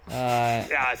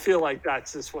 Yeah, I feel like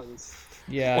that's this one's.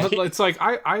 Yeah, Well, it's like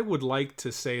I would like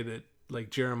to say that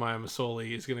like Jeremiah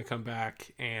Masoli is going to come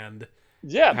back and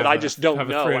Yeah, but I just don't have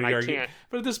a know, 300 and I yard can't. game.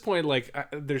 But at this point, like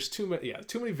there's too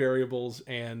many variables,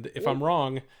 and if I'm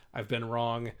wrong, I've been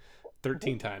wrong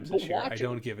 13 times this year. I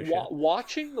don't give a shit.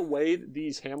 Watching the way that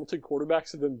these Hamilton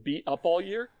quarterbacks have been beat up all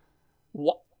year,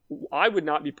 I would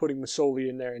not be putting Masoli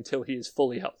in there until he is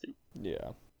fully healthy.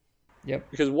 Yeah. yep.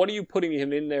 Because what are you putting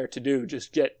him in there to do?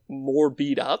 Just get more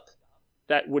beat up?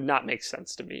 That would not make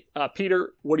sense to me.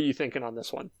 Peter, what are you thinking on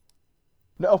this one?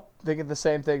 No, thinking the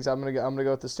same things. I'm gonna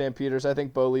go with the Stampeders. I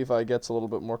think Bo Levi gets a little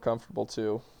bit more comfortable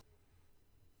too.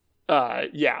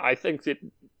 Yeah, I think that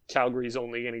Calgary's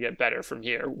only going to get better from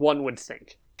here. One would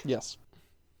think. Yes.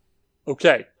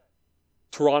 Okay,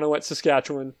 Toronto at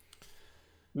Saskatchewan.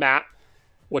 Matt,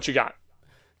 what you got?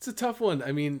 It's a tough one.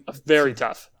 I mean, Very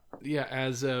tough. yeah,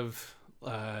 as of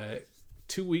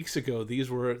 2 weeks ago, this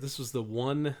was the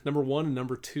number one and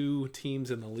number 2 teams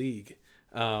in the league.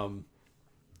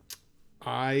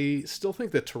 I still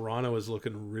think that Toronto is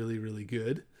looking really, really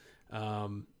good.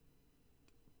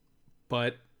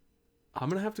 But I'm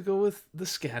going to have to go with the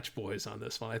Sketch Boys on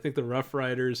this one. I think the Rough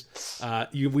Riders,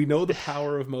 we know the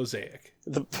power of Mosaic.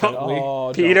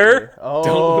 Peter?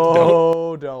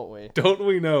 Don't we? Don't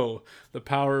we know the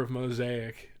power of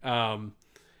Mosaic?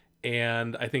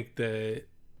 And I think the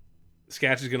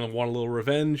Sketch is going to want a little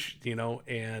revenge,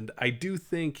 and I do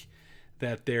think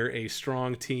that they're a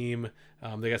strong team.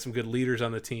 They got some good leaders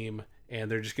on the team, and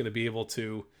they're just going to be able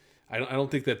to. I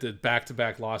don't think that the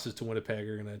back-to-back losses to Winnipeg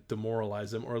are going to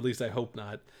demoralize them, or at least I hope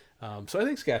not. So I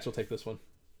think Sketch will take this one.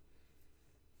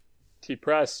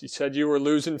 T-Press, you said you were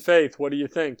losing faith. What do you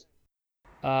think?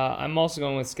 I'm also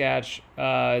going with Sketch,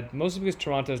 mostly because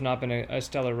Toronto's not been a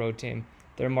stellar road team.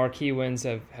 Their marquee wins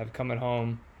have come at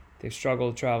home. They've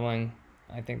struggled traveling.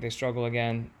 I think they struggle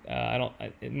again.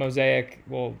 Mosaic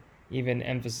will even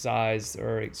emphasize,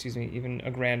 even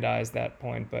aggrandize that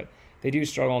point, but they do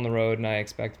struggle on the road, and I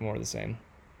expect more of the same.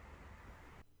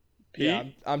 Yeah,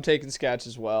 I'm taking Sketch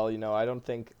as well. I don't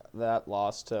think that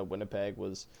loss to Winnipeg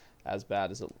was as bad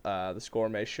as the score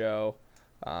may show.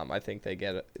 I think they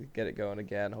get it going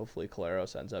again. Hopefully,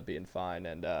 Collaros ends up being fine,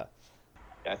 and I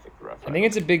think the Rough Riders. I think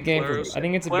it's a big game Collaros, for. I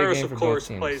think it's a Collaros, big game of for course, both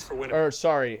teams. plays for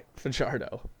Winnipeg.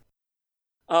 Fajardo.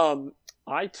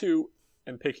 I too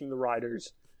am picking the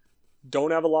Riders.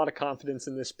 Don't have a lot of confidence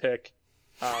in this pick,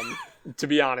 to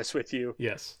be honest with you.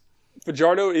 Yes.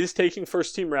 Fajardo is taking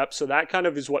first team reps, so that kind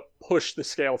of is what pushed the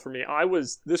scale for me.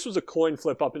 This was a coin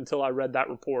flip up until I read that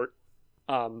report.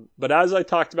 But as I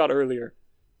talked about earlier,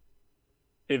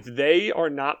 if they are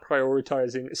not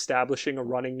prioritizing establishing a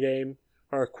running game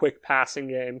or a quick passing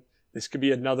game, this could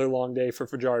be another long day for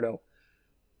Fajardo.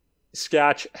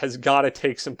 Sketch has got to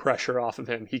take some pressure off of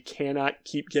him. He cannot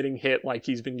keep getting hit like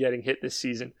he's been getting hit this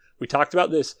season. We talked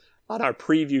about this on our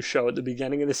preview show at the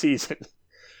beginning of the season,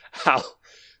 how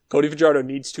Cody Fajardo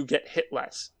needs to get hit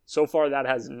less. So far, that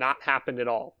has not happened at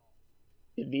all.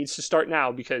 It needs to start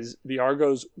now because the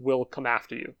Argos will come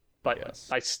after you. But yes.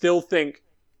 I still think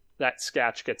that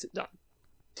Sketch gets it done.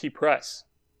 T-Press.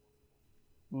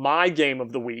 My game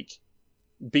of the week,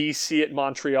 BC at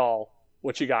Montreal.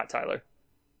 What you got, Tyler?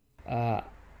 I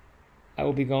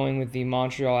will be going with the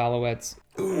Montreal Alouettes.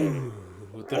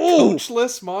 With the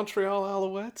coachless Montreal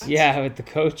Alouettes? Yeah, with the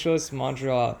coachless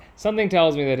Montreal. Something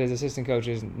tells me that his assistant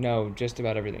coaches know just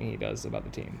about everything he does about the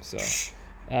team. So,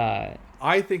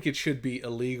 I think it should be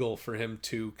illegal for him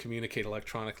to communicate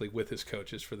electronically with his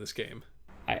coaches for this game.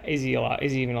 Is he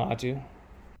even allowed to?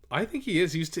 I think he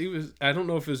is. He was. I don't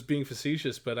know if it was being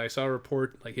facetious, but I saw a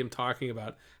report like him talking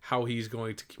about how he's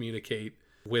going to communicate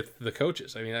with the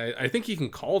coaches. I mean, I think he can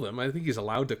call them. I think he's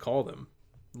allowed to call them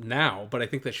now, but I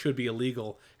think that should be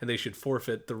illegal, and they should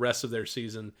forfeit the rest of their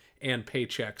season and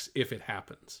paychecks if it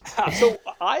happens. So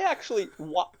I actually,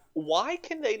 why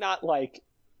can they not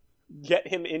get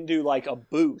him into a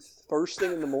booth first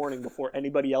thing in the morning before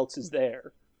anybody else is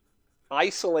there?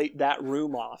 Isolate that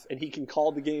room off, and he can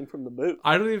call the game from the booth.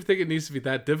 I don't even think it needs to be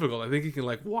that difficult. I think he can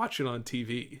watch it on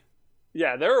TV.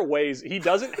 Yeah, there are ways. He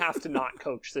doesn't have to not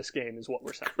coach this game, is what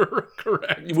we're saying.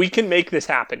 Correct. We can make this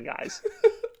happen, guys.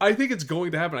 I think it's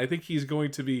going to happen. I think he's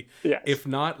going to be, yes. If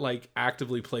not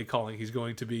actively play calling, he's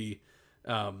going to be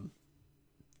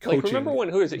coaching. Remember when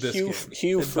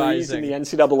Hugh Freeze in the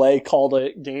NCAA called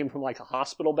a game from a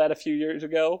hospital bed a few years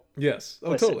ago? Yes.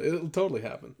 Oh, Listen, totally. It'll totally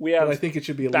happen. We have but I think it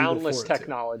should be illegal boundless for it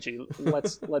technology.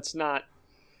 Let's not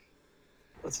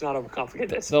overcomplicate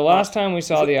this. The last time we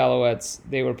saw the Alouettes,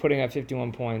 they were putting up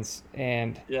 51 points,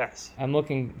 and yes, I'm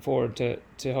looking forward to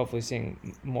hopefully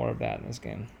seeing more of that in this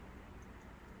game.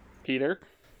 Peter?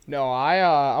 No,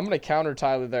 I'm going to counter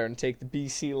Tyler there and take the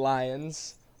BC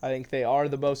Lions. I think they are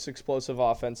the most explosive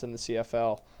offense in the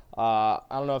CFL. I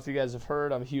don't know if you guys have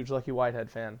heard. I'm a huge Lucky Whitehead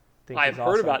fan. I've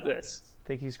heard about this. I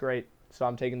think he's great. So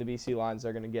I'm taking the BC Lions.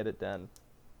 They're going to get it done.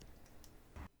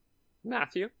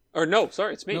 Matthew? Or no,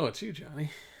 sorry, it's me. No, it's you,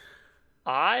 Johnny.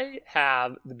 I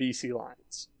have the BC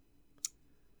Lions.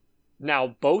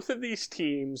 Now, both of these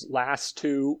teams' last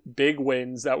two big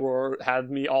wins that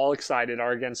have me all excited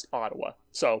are against Ottawa.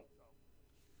 So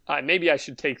maybe I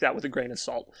should take that with a grain of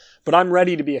salt. But I'm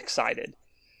ready to be excited.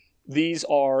 These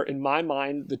are, in my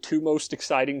mind, the two most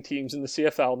exciting teams in the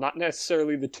CFL. Not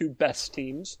necessarily the two best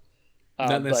teams.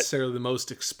 Not necessarily the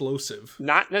most explosive.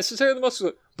 Not necessarily the most,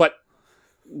 but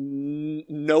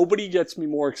nobody gets me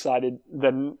more excited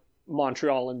than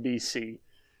Montreal and BC.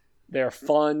 They're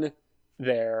fun.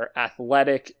 They're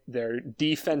athletic. Their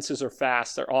defenses are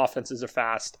fast. Their offenses are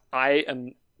fast. I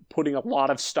am putting a lot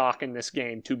of stock in this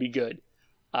game to be good.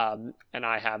 And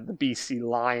I have the BC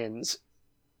Lions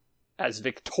as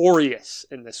victorious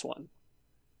in this one.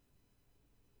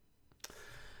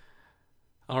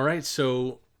 All right,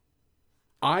 so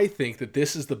I think that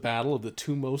this is the battle of the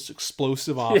two most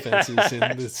explosive offenses in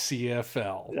the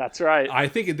CFL. That's right. I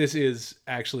think this is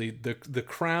actually the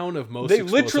crown of most They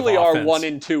explosive literally offense. are 1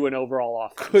 and 2 in overall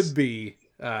offense. Could be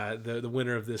the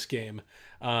winner of this game.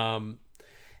 And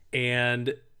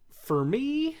for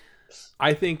me,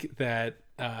 I think that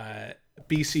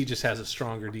BC just has a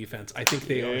stronger defense. I think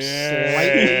they are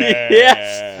slightly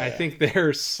Yes. I think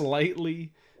they're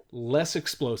slightly less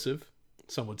explosive,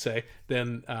 some would say,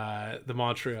 than the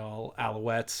Montreal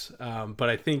Alouettes. But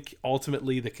I think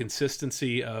ultimately the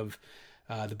consistency of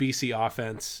the BC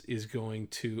offense is going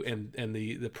to, and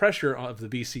the pressure of the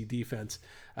BC defense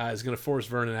is going to force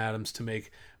Vernon Adams to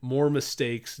make more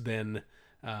mistakes than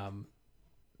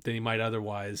he might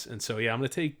otherwise. And so, yeah, I'm going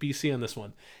to take BC on this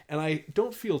one. And I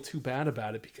don't feel too bad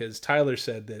about it because Tyler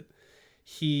said that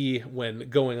he, when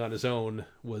going on his own,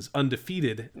 was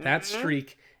undefeated. That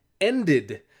streak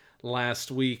ended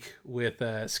last week with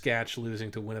Sketch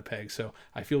losing to Winnipeg. So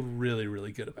I feel really,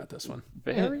 really good about this one.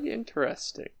 Very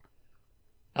interesting.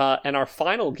 And our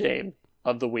final game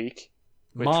of the week.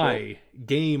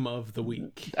 Game of the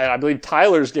week. And I believe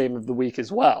Tyler's game of the week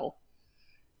as well,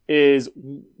 is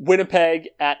Winnipeg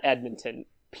at Edmonton.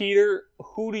 Peter,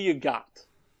 who do you got?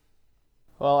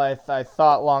 Well, I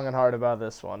thought long and hard about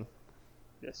this one.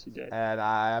 Yes, you did. And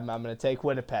I'm going to take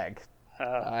Winnipeg.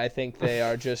 I think they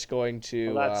are just going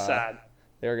to. Well, that's sad.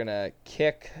 They're going to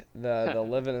kick the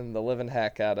living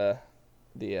heck out of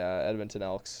the Edmonton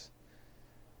Elks.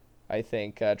 I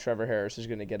think Trevor Harris is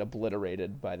going to get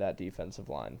obliterated by that defensive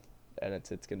line, and it's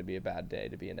going to be a bad day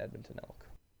to be an Edmonton Elk.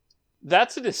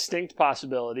 That's a distinct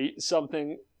possibility,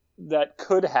 something that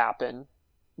could happen,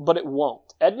 but it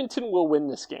won't. Edmonton will win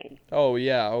this game. Oh,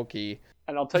 yeah, okay.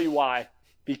 And I'll tell you why.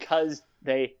 Because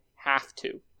they have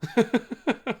to.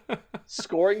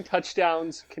 Scoring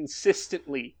touchdowns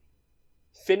consistently.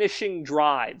 Finishing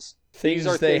drives. These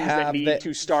are things that need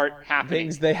to start happening.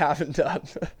 Things they haven't done.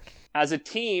 As a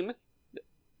team,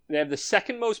 they have the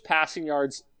second most passing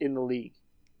yards in the league.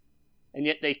 And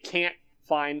yet they can't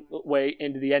find a way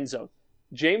into the end zone.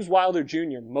 James Wilder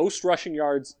Jr., most rushing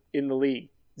yards in the league.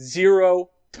 0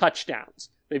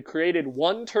 touchdowns. They've created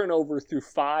 1 turnover through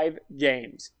 5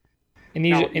 games. And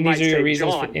these are your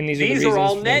reasons. These are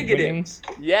all negatives.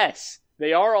 Yes,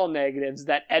 they are all negatives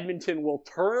that Edmonton will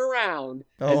turn around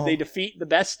as they defeat the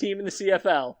best team in the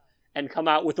CFL and come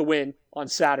out with a win on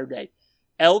Saturday.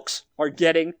 Elks are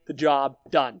getting the job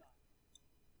done.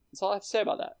 That's all I have to say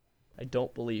about that. I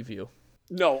don't believe you.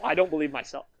 No, I don't believe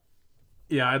myself.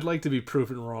 Yeah, I'd like to be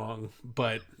proven wrong,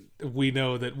 but we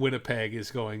know that Winnipeg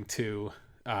is going to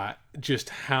just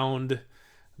hound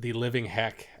the living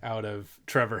heck out of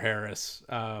Trevor Harris.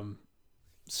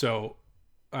 So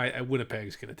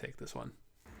Winnipeg's going to take this one.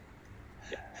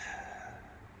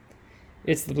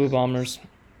 It's the Blue Bombers.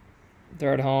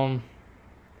 They're at home.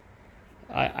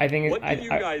 I think. What do you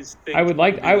guys think? I would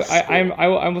like.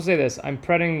 I will say this. I'm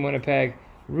pretting Winnipeg,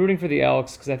 rooting for the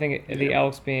Elks because I think the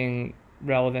Elks being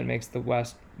relevant makes the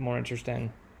West more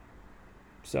interesting.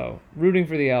 So rooting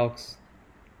for the Elks,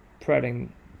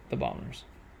 pretting the Bombers.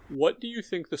 What do you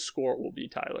think the score will be,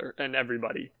 Tyler, and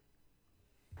everybody?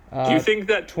 Do you think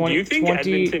that? Do you think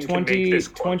Edmonton can make this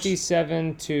close?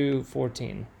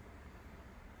 27-14.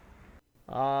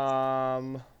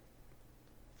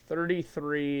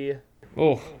 33.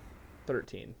 Oh,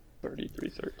 13.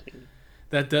 33-13.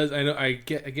 That does. I know. I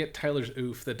get Tyler's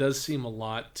oof. That does seem a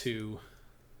lot to.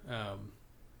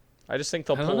 I just think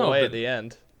they'll pull away at the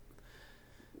end.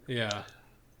 Yeah,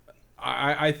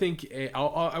 I think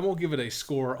I won't give it a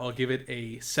score. I'll give it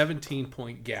a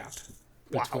 17-point gap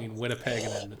between Winnipeg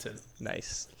and Edmonton.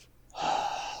 Nice.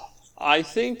 I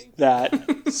think that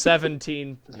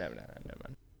 17. Never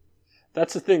mind.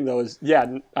 That's the thing, though.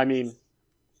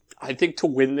 I think to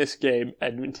win this game,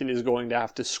 Edmonton is going to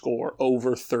have to score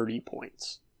over 30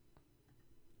 points,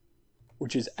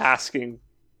 which is asking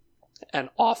an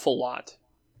awful lot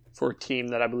for a team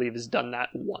that I believe has done that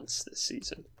once this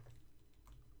season.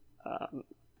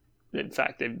 In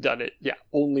fact, they've done it,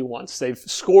 only once. They've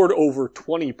scored over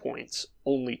 20 points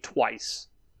only twice.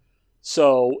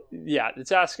 So,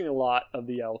 it's asking a lot of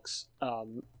the Elks.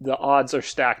 The odds are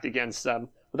stacked against them.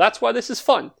 But that's why this is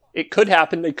fun. It could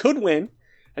happen. They could win,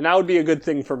 and that would be a good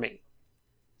thing for me.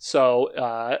 So,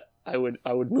 I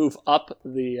would move up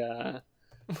the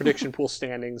prediction pool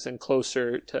standings and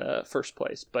closer to first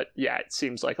place. But, it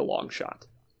seems like a long shot.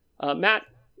 Matt,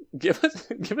 give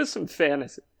us some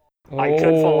fantasy. I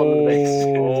could fall into the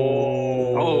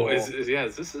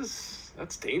mix.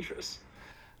 That's dangerous.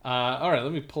 All right,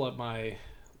 let me pull up my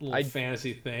little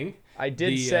fantasy thing. I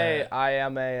did say I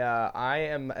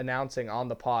am announcing on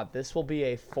the pod, this will be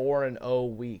a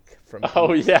 4-0 week from here.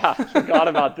 Oh, yeah. Forgot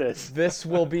about this. This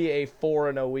will be a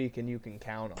 4-0 week, and you can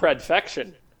count on Predfection.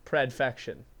 it.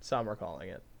 Predfection. Some are calling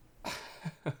it.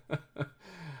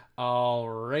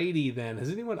 Alrighty then. Has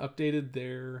anyone updated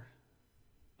their...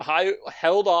 I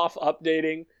held off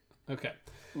updating Okay.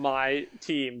 my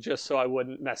team just so I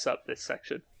wouldn't mess up this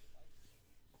section.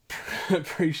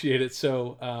 Appreciate it.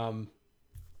 So,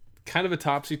 kind of a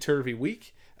topsy-turvy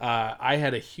week. I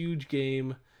had a huge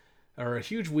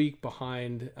week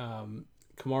behind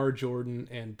Kamar Jordan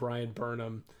and Brian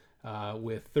Burnham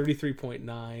with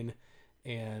 33.9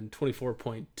 and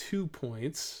 24.2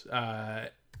 points.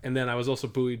 And then I was also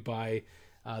buoyed by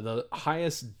the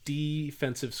highest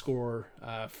defensive score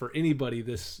for anybody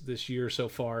this year so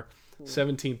far,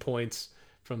 17 points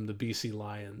from the BC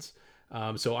Lions.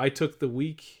 So I took the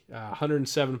week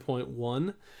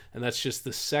 107.1, and that's just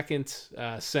the second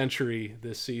century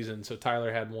this season. So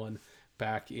Tyler had one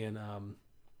back in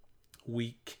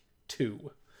week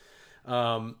 2.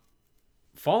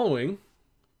 Following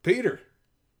Peter.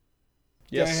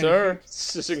 Yes, sir.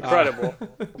 This is incredible.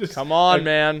 Come on,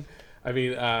 man. I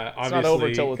mean, not over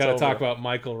obviously, till it's got to over. talk about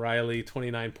Michael Riley,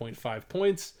 29.5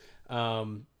 points.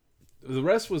 The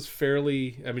rest was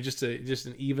fairly, I mean, just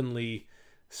an evenly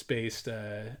spaced,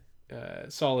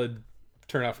 solid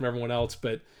turnout from everyone else,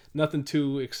 but nothing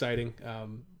too exciting.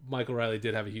 Michael Riley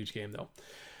did have a huge game, though.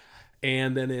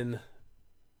 And then in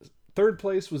third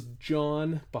place was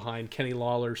John behind Kenny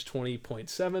Lawler's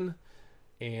 20.7.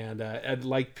 And Ed,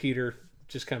 like Peter,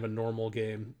 just kind of a normal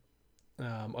game.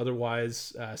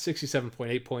 Otherwise,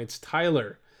 67.8 points.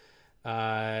 Tyler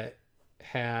had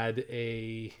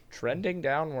a... Trending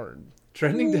downward.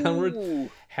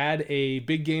 Had a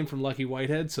big game from Lucky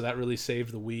Whitehead, so that really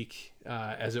saved the week,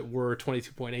 as it were,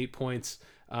 22.8 points.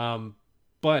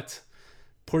 But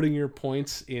putting your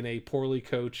points in a poorly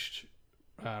coached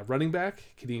running back,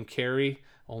 Kadeem Carey,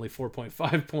 only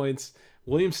 4.5 points.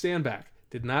 William Stanback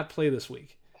did not play this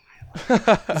week.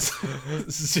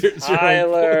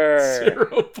 Tyler.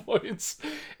 0 points.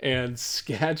 And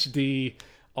Sketch D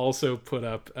also put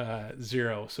up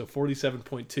 0. So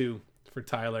 47.2 for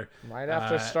Tyler. Might have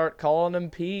to start calling him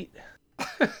Pete.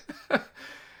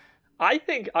 I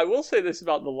think I will say this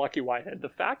about the Lucky Whitehead. The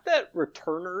fact that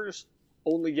returners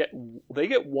only get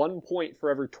 1 point for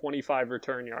every 25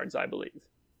 return yards, I believe.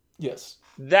 Yes.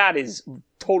 That is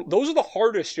total. Those are the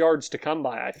hardest yards to come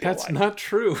by, I feel That's like. not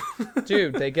true.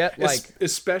 Dude, they get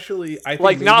especially I think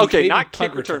like maybe, not maybe not punt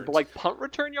kick return, returns. but like punt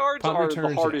return yards Punt are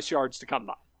returns, the hardest yards to come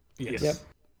by. Yes. Yep.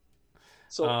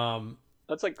 So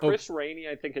that's like Chris Rainey,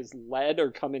 I think, has led or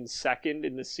come in second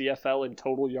in the CFL in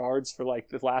total yards for like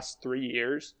the last 3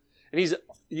 years. And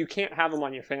you can't have him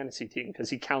on your fantasy team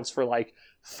because he counts for like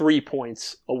 3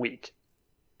 points a week.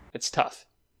 It's tough.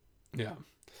 Yeah.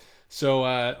 So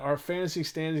our fantasy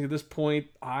standings at this point,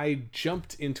 I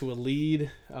jumped into a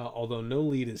lead, although no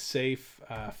lead is safe.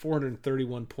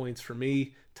 431 points for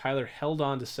me. Tyler held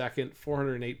on to second,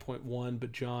 408.1,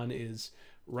 but John is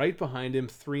right behind him,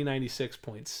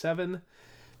 396.7.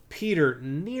 Peter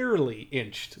nearly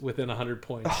inched within 100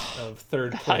 points of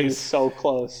third He's place, so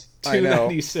close.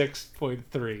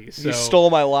 296.3. So, You stole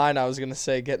my line. I was going to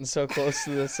say getting so close to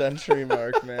the century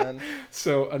mark, man.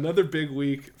 So another big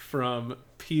week from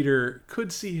Peter.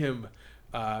 Could see him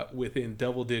within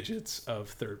double digits of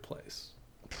third place.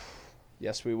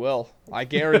 Yes, we will. I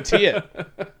guarantee it.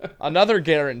 Another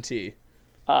guarantee.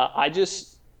 I'm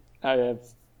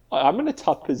in a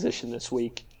tough position this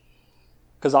week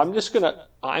because I'm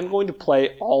going to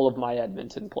play all of my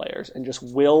Edmonton players and just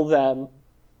will them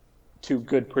to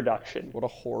good production. What a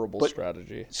horrible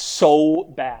strategy. So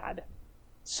bad.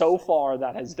 So far,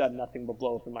 that has done nothing but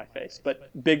blow up in my face. But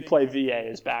Big Play VA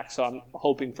is back, so I'm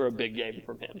hoping for a big game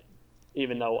from him,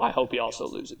 even though I hope he also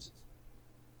loses.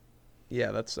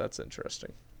 Yeah, that's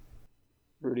interesting.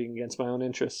 Rooting against my own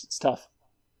interests. It's tough.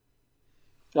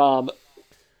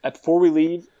 Before we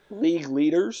leave, league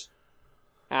leaders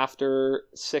after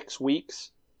 6 weeks.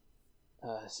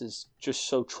 This is just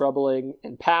so troubling.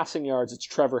 In passing yards, it's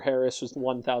Trevor Harris with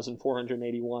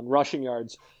 1,481. Rushing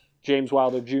yards, James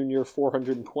Wilder Jr.,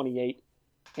 428.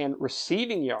 And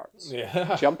receiving yards,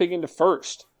 jumping into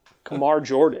first, Kamar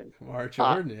Jordan.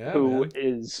 Who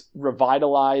is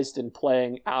revitalized and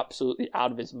playing absolutely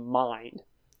out of his mind.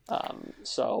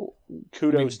 So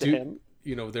kudos to him.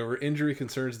 You know, there were injury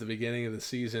concerns at the beginning of the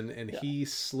season, and he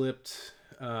slipped.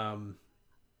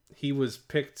 He was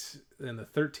picked in the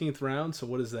 13th round. So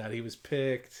what is that? He was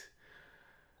picked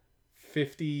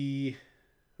 50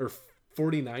 or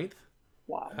 49th.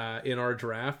 Wow. In our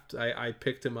draft. I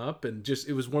picked him up, and just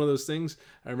it was one of those things.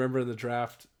 I remember in the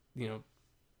draft,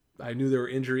 I knew there were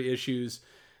injury issues,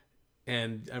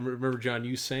 and I remember, John,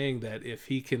 you saying that if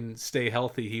he can stay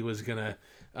healthy, he was going to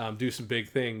do some big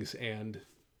things, and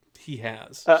he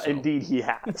has. Indeed he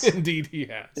has. Indeed he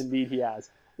has. Indeed he has.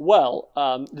 Well,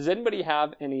 does anybody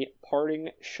have any parting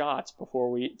shots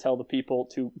before we tell the people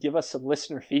to give us some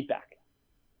listener feedback?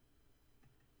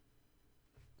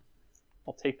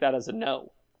 I'll take that as a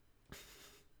no.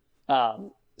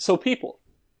 So people,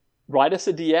 write us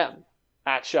a DM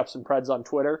at Shups and Preds on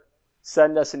Twitter.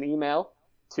 Send us an email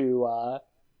to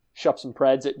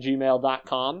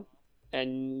shupsandpreds@gmail.com.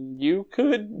 And you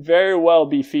could very well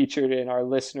be featured in our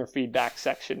listener feedback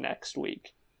section next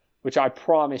week, which I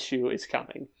promise you is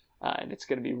coming. And it's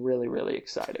going to be really, really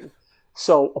exciting.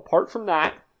 So apart from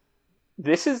that,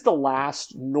 this is the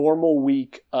last normal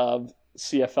week of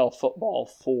CFL football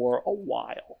for a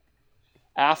while.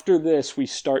 After this, we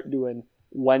start doing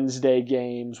Wednesday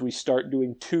games. We start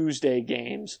doing Tuesday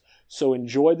games. So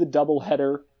enjoy the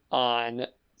doubleheader on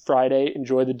Friday.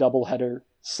 Enjoy the doubleheader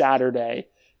Saturday.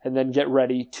 And then get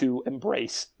ready to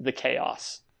embrace the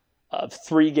chaos of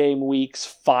 3-game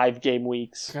weeks, 5-game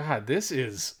weeks. God, this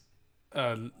is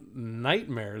a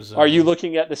nightmare zone. Are you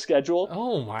looking at the schedule?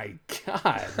 Oh my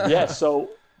God. Yeah,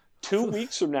 so 2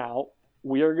 weeks from now,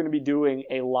 we are going to be doing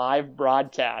a live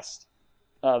broadcast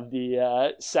of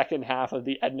the second half of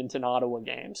the Edmonton-Ottawa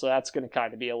game. So that's going to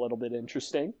kind of be a little bit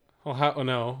interesting. Well,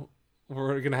 no,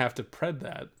 we're going to have to pred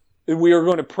that. We are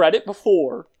going to pred it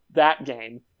before that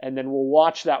game, and then we'll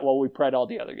watch that while we pred all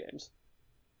the other games.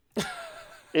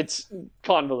 It's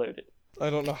convoluted. I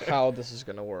don't know how this is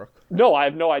going to work. No, I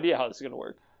have no idea how this is going to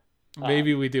work.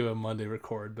 Maybe we do a Monday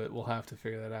record, but we'll have to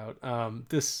figure that out.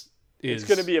 It's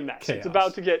going to be a mess. Chaos. It's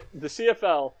about to get... The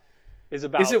CFL is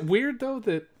about... Is it weird, though,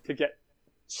 that to get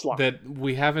slot. That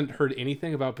we haven't heard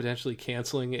anything about potentially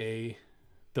canceling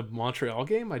the Montreal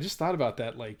game? I just thought about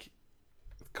that. Like,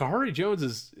 Kahari Jones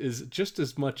is just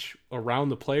as much around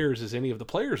the players as any of the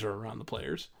players are around the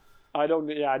players. I don't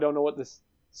know what the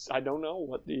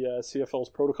CFL's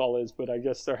protocol is, but I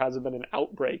guess there hasn't been an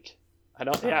outbreak.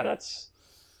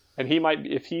 And he might,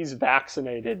 if he's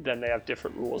vaccinated, then they have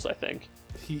different rules, I think.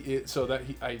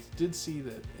 I did see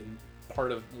that in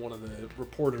part of one of the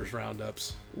reporters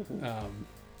roundups,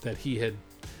 that he had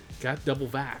got double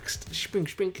vaxxed.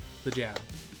 Spink, the jab.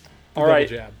 All right.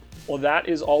 Jab. Well, that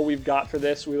is all we've got for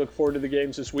this. We look forward to the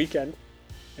games this weekend,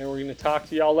 and we're going to talk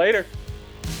to y'all later.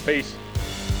 Peace.